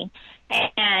epiphany,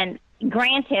 and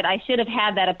granted, I should have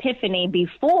had that epiphany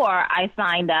before I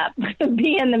signed up to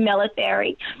be in the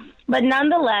military. But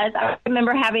nonetheless, I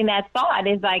remember having that thought.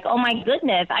 It's like, oh, my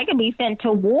goodness, I could be sent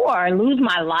to war, lose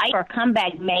my life, or come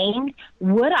back maimed.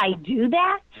 Would I do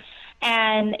that?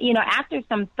 And, after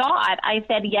some thought, I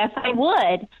said, yes, I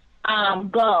would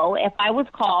go. If I was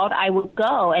called, I would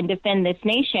go and defend this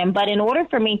nation. But in order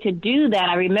for me to do that,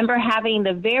 I remember having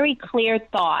the very clear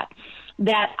thought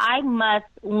that I must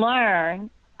learn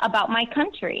about my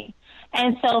country.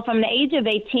 And so from the age of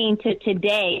 18 to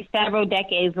today, several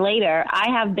decades later, I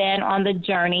have been on the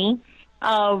journey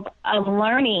of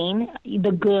learning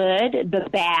the good, the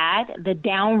bad, the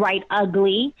downright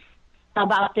ugly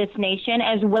about this nation,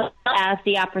 as well as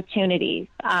the opportunities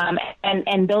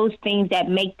and those things that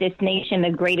make this nation the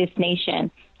greatest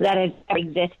nation that has ever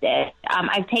existed.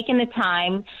 I've taken the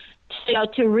time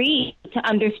to read, to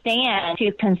understand,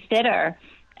 to consider,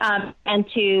 and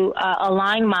to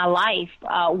align my life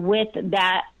with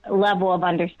that level of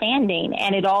understanding.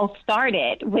 And it all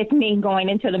started with me going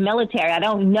into the military. I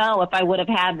don't know if I would have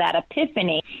had that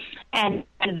epiphany and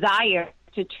desire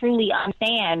to truly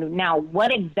understand, now,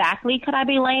 what exactly could I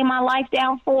be laying my life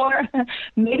down for?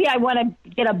 Maybe I want to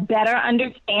get a better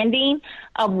understanding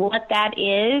of what that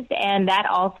is. And that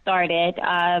all started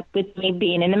with me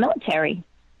being in the military.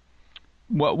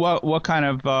 What kind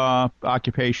of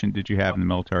occupation did you have in the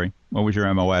military? What was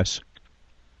your MOS?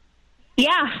 Yeah,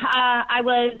 I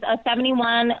was a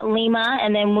 71 Lima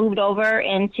and then moved over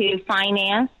into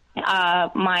finance.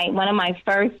 One of my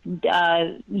first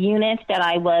units that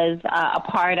I was a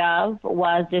part of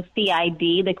was the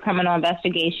CID, the Criminal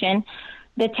Investigation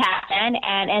Detachment,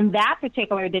 and that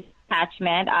particular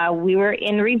detachment, we were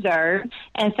in reserve,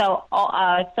 and so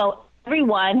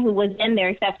everyone who was in there,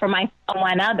 except for myself and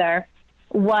one other,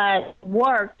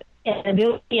 worked in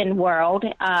the civilian world,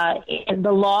 in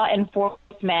the law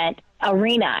enforcement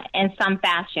arena in some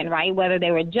fashion, right? Whether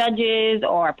they were judges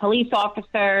or police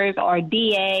officers or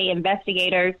DA,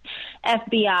 investigators,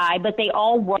 FBI, but they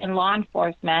all work in law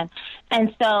enforcement.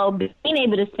 And so being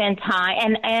able to spend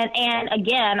time, and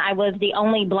again, I was the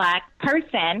only Black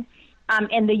person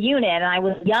in the unit, and I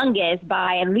was youngest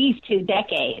by at least 2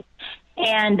 decades.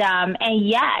 And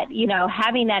yet,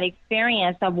 having that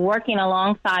experience of working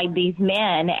alongside these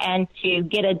men and to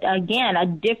get a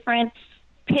different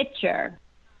picture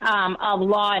of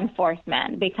law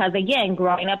enforcement, because again,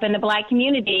 growing up in the Black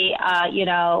community,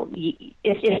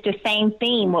 it's the same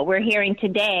theme. What we're hearing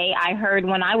today, I heard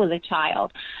when I was a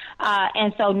child.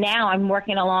 And so now I'm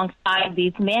working alongside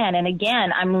these men. And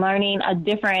again, I'm learning a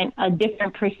different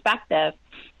perspective.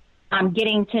 I'm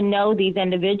getting to know these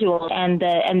individuals and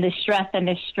the stress and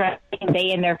the stress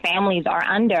they and their families are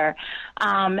under.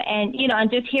 And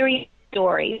just hearing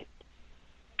stories,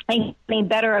 being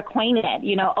better acquainted,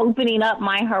 opening up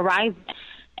my horizon.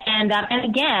 And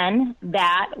again,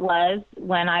 that was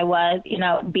when I was,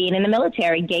 being in the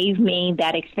military gave me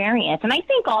that experience. And I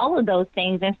think all of those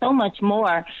things and so much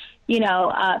more,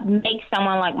 make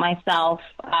someone like myself,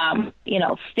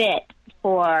 fit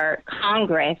for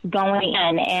Congress, going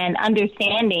in and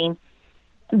understanding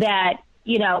that,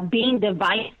 being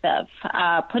divisive,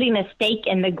 putting a stake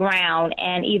in the ground,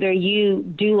 and either you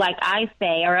do like I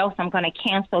say or else I'm going to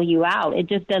cancel you out. It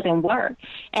just doesn't work.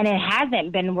 And it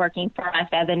hasn't been working for us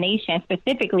as a nation,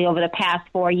 specifically over the past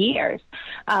 4 years.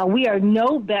 We are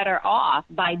no better off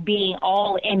by being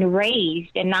all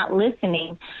enraged and not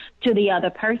listening to the other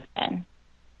person.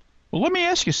 Well, let me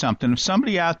ask you something. If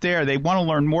somebody out there, they want to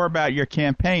learn more about your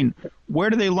campaign, where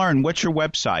do they learn? What's your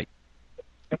website?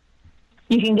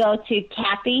 You can go to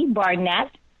Kathy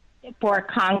Barnett,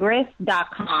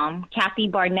 KathyBarnettForCongress.com.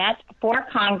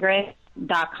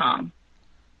 KathyBarnettForCongress.com.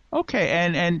 Okay,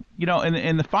 and you know,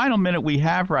 in the final minute we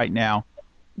have right now,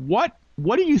 what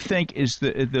do you think is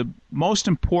the most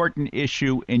important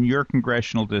issue in your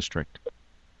congressional district?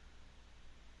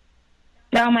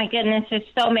 Oh, my goodness, there's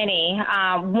so many.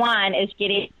 One is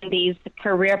getting these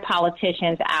career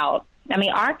politicians out. I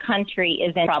mean, our country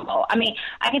is in trouble. I mean,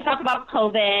 I can talk about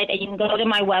COVID, and you can go to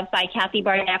my website,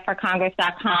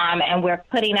 KathyBarnettForCongress.com, and we're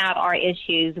putting out our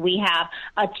issues. We have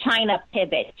a China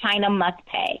pivot. China must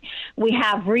pay. We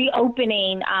have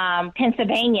reopening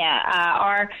Pennsylvania,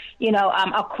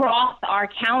 across our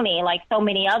county, like so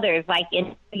many others, like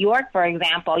in New York, for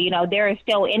example. You know, there are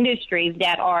still industries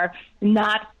that are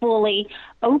not fully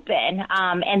open,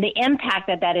 and the impact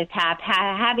that is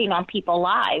having on people's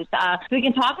lives. We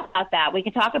can talk about that. We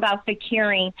can talk about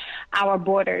securing our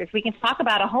borders. We can talk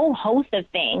about a whole host of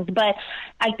things, but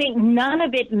I think none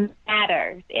of it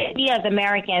matters. We as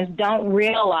Americans don't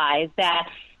realize that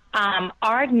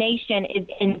our nation is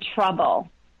in trouble.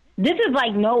 This is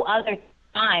like no other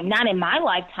time, not in my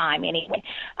lifetime anyway.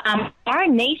 Our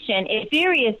nation is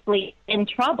seriously in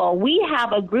trouble. We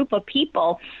have a group of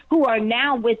people who are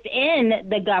now within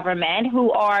the government,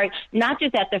 who are not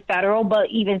just at the federal, but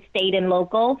even state and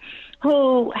local,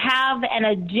 who have an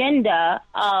agenda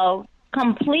of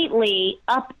completely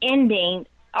upending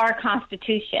our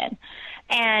Constitution.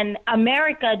 And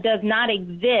America does not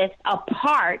exist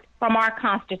apart from our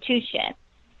Constitution.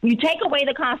 You take away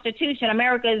the Constitution,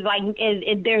 America is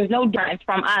there's no difference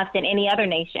from us than any other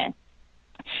nation.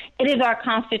 It is our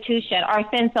Constitution, our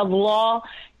sense of law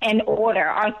and order,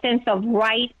 our sense of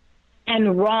right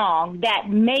and wrong that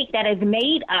has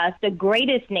made us the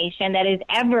greatest nation that has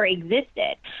ever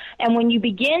existed. And when you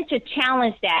begin to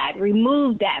challenge that,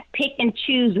 remove that, pick and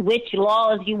choose which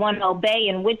laws you want to obey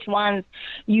and which ones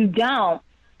you don't,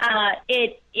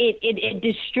 it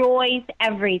destroys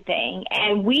everything.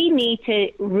 And we need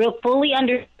to fully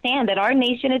understand that our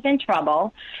nation is in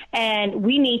trouble, and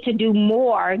we need to do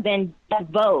more than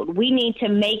vote. We need to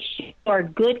make sure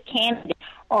good candidates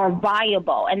are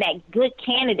viable and that good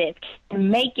candidates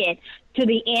can make it to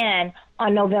the end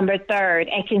on November 3rd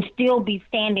and can still be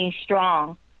standing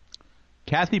strong.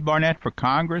 Kathy Barnett for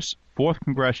Congress, 4th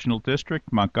Congressional District,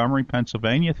 Montgomery,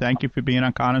 Pennsylvania. Thank you for being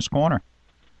on Connor's Corner.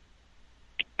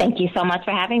 Thank you so much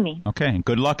for having me. Okay, and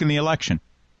good luck in the election.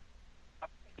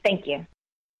 Thank you.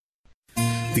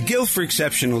 The Guild for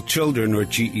Exceptional Children, or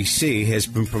GEC, has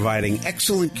been providing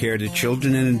excellent care to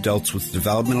children and adults with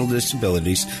developmental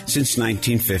disabilities since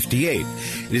 1958.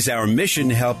 It is our mission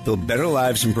to help build better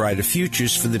lives and brighter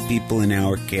futures for the people in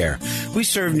our care. We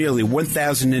serve nearly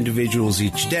 1,000 individuals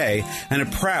each day and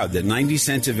are proud that 90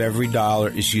 cents of every dollar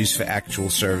is used for actual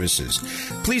services.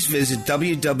 Please visit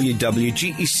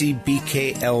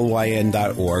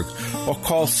www.gecbklyn.org or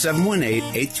call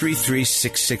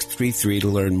 718-833-6633 to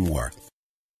learn more.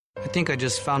 I think I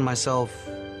just found myself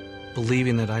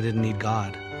believing that I didn't need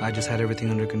God. I just had everything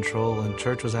under control, and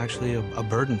church was actually a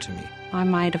burden to me. I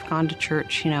might have gone to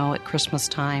church, at Christmas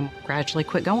time, gradually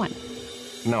quit going.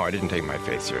 No, I didn't take my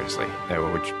faith seriously,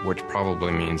 which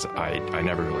probably means I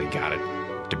never really got it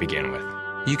to begin with.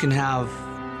 You can have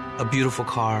a beautiful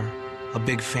car, a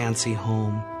big fancy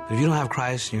home, but if you don't have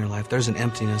Christ in your life, there's an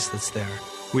emptiness that's there.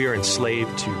 We are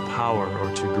enslaved to power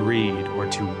or to greed or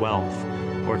to wealth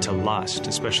or to lust,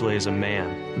 especially as a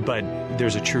man. But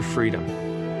there's a true freedom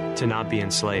to not be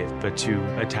enslaved, but to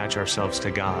attach ourselves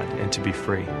to God and to be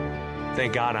free.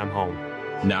 Thank God I'm home.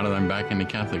 Now that I'm back in the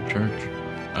Catholic Church,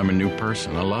 I'm a new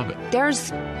person. I love it.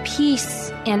 There's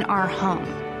peace in our home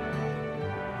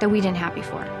that we didn't have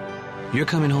before. You're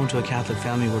coming home to a Catholic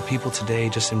family where people today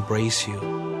just embrace you.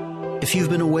 If you've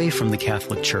been away from the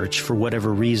Catholic Church for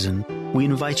whatever reason, we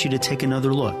invite you to take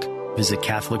another look. Visit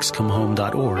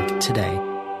CatholicsComeHome.org today.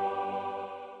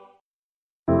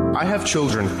 I have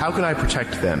children. How can I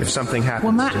protect them if something happens?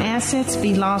 Will my assets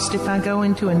be lost if I go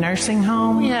into a nursing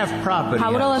home? We have property.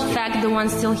 How will it affect the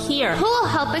ones still here? Who will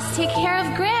help us take care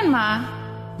of Grandma?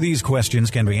 These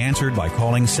questions can be answered by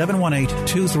calling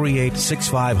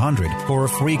 718-238-6500 for a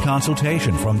free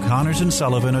consultation from Connors &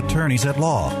 Sullivan Attorneys at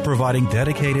Law, providing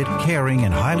dedicated, caring,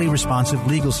 and highly responsive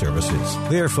legal services.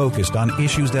 They're focused on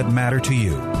issues that matter to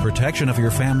you: protection of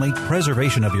your family,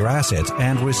 preservation of your assets,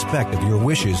 and respect of your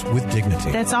wishes with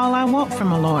dignity. That's all I want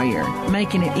from a lawyer,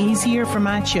 making it easier for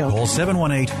my children. Call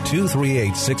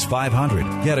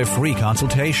 718-238-6500. Get a free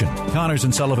consultation. Connors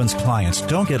 & Sullivan's clients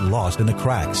don't get lost in the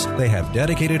cracks. They have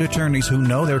dedicated dedicated attorneys who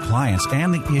know their clients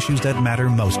and the issues that matter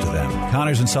most to them.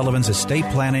 Connors & Sullivan's estate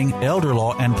planning, elder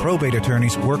law, and probate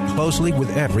attorneys work closely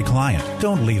with every client.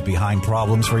 Don't leave behind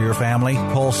problems for your family.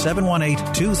 Call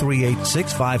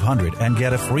 718-238-6500 and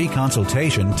get a free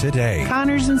consultation today.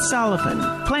 Connors & Sullivan.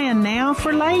 Plan now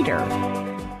for later.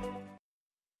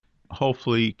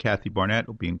 Hopefully, Kathy Barnett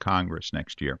will be in Congress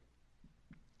next year.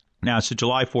 Now, it's a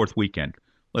July 4th weekend.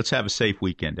 Let's have a safe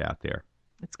weekend out there.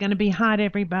 It's going to be hot,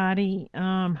 everybody.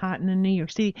 Hot in New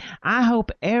York City. I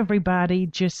hope everybody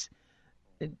just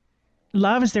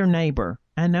loves their neighbor.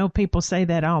 I know people say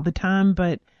that all the time,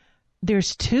 but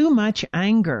there's too much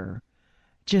anger.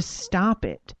 Just stop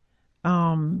it.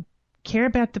 Care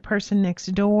about the person next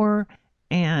door,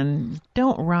 and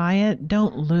don't riot.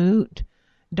 Don't loot.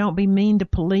 Don't be mean to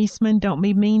policemen. Don't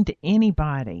be mean to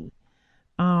anybody.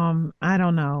 I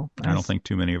don't know. I don't think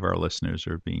too many of our listeners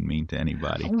are being mean to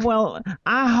anybody. Well,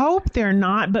 I hope they're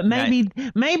not, but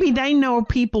maybe they know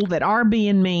people that are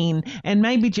being mean, and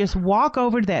maybe just walk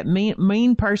over to that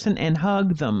mean person and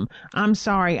hug them. I'm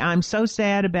sorry. I'm so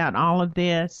sad about all of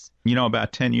this. You know,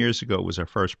 about 10 years ago was our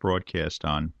first broadcast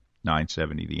on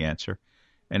 970 The Answer,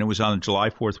 and it was on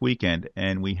July 4th weekend,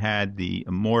 and we had the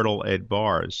immortal Ed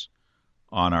Bars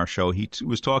on our show. He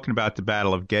was talking about the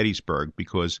Battle of Gettysburg,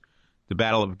 because the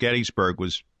Battle of Gettysburg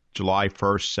was July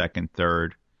 1st, 2nd,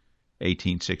 3rd,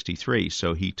 1863.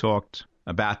 So he talked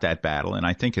about that battle, and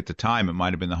I think at the time it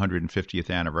might have been the 150th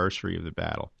anniversary of the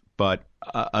battle. But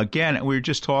again, we were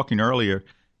just talking earlier,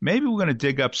 maybe we're going to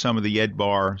dig up some of the Ed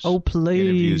Bars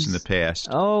interviews in the past.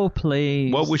 Oh,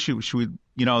 please. What should we,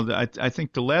 you know, I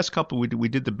think the last couple we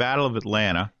did the Battle of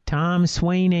Atlanta. Tom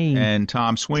Sweeney. And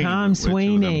Tom Sweeney. Tom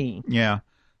Sweeney. Yeah.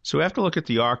 So we have to look at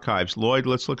the archives. Lloyd,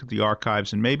 let's look at the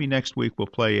archives, and maybe next week we'll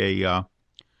play an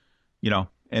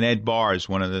Ed Bars,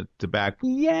 one of the back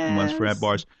ones for Ed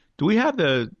Bars. Do we have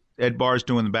the Ed Bars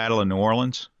doing the Battle of New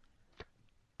Orleans?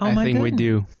 I think we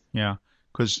do. Yeah,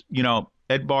 because, you know,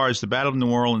 Ed Bars, the Battle of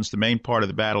New Orleans, the main part of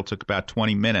the battle took about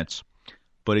 20 minutes,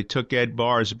 but it took Ed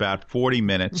Bars about 40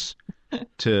 minutes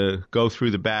to go through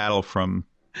the battle from,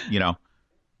 you know,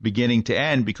 beginning to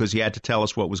end, because he had to tell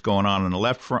us what was going on the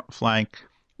left flank,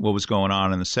 what was going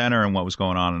on in the center, and what was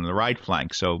going on in the right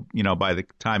flank. So, you know, by the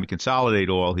time he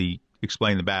consolidated all, he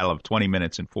explained the battle of 20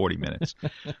 minutes and 40 minutes.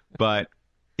 But,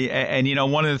 and, you know,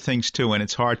 one of the things, too, and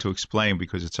it's hard to explain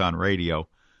because it's on radio,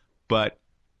 but,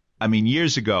 I mean,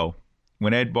 years ago,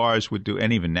 when Ed Bars would do,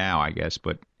 and even now, I guess,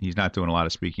 but he's not doing a lot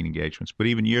of speaking engagements, but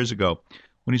even years ago,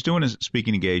 when he's doing his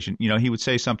speaking engagement, you know, he would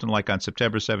say something like on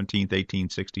September 17th,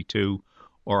 1862,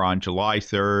 or on July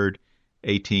 3rd,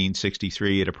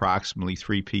 1863 at approximately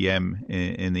 3 p.m.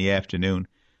 in the afternoon.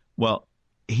 Well,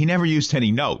 he never used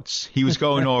any notes. He was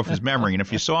going off his memory. And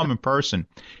if you saw him in person,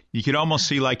 you could almost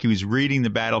see like he was reading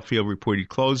the battlefield report. He'd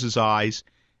close his eyes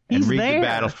and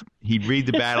he'd read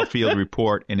the battlefield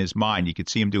report in his mind. You could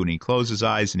see him doing it. He'd close his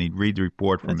eyes and he'd read the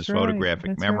report from his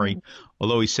photographic memory. Right.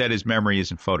 Although he said his memory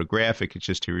isn't photographic, it's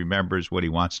just he remembers what he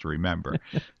wants to remember.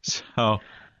 So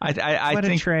I what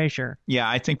think a treasure. Yeah,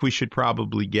 I think we should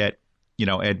probably get, you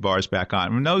know, Ed Bars back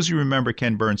on. And those who remember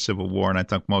Ken Burns' Civil War, and I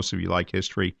think most of you like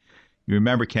history, you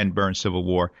remember Ken Burns' Civil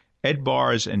War. Ed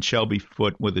Bars and Shelby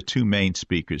Foote were the two main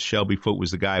speakers. Shelby Foote was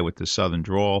the guy with the southern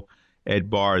drawl. Ed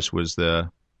Bars was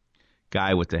the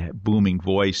guy with the booming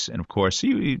voice. And, of course,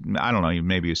 he I don't know,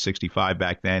 maybe he was 65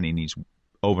 back then, and he's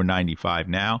over 95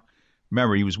 now.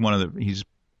 Remember, he's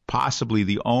possibly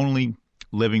the only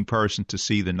living person to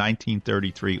see the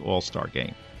 1933 All-Star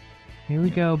game. Here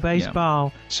we go,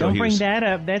 baseball. Yeah. So don't bring that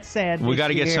up. That's sad. We got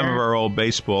to get some of our old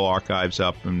baseball archives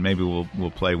up, and maybe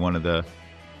we'll play one of the,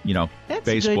 you know,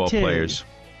 baseball players.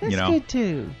 That's good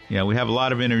too. Yeah, we have a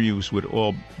lot of interviews with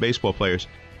all baseball players,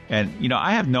 and you know,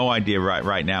 I have no idea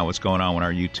right now what's going on with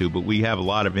our YouTube, but we have a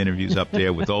lot of interviews up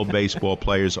there with old baseball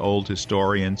players, old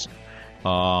historians,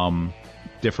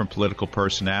 different political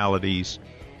personalities,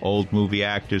 old movie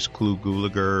actors, Clu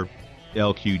Gulager,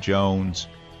 L.Q. Jones.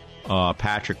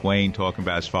 Patrick Wayne talking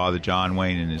about his father, John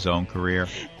Wayne, and his own career.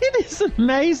 It is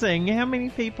amazing how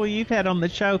many people you've had on the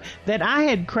show that I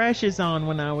had crushes on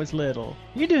when I was little.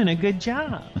 You're doing a good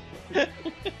job.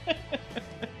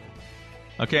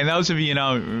 Okay, and those of you,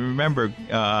 remember,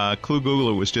 Clu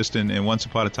Gulager was just in Once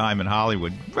Upon a Time in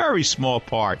Hollywood. Very small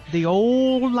part. The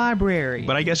old library.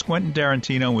 But I guess Quentin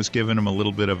Tarantino was giving him a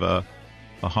little bit of a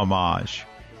homage.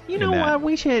 You know what?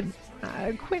 We should...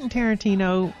 Quentin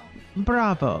Tarantino...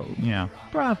 Bravo. Yeah.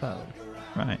 Bravo.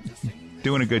 Right.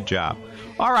 Doing a good job.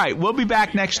 All right. We'll be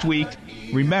back next week.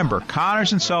 Remember,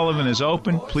 Connors & Sullivan is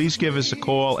open. Please give us a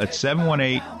call at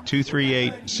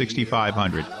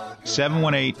 718-238-6500.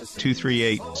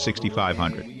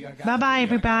 718-238-6500. Bye-bye,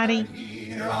 everybody.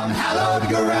 On hallowed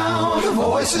ground,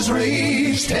 voices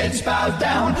raised, heads bowed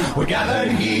down. We're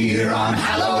gathered here on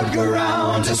hallowed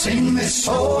ground to sing this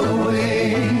soul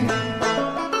away.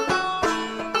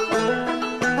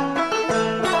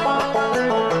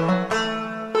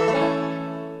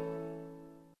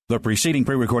 The preceding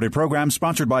pre-recorded program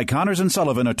sponsored by Connors &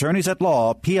 Sullivan, Attorneys at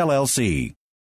Law, PLLC.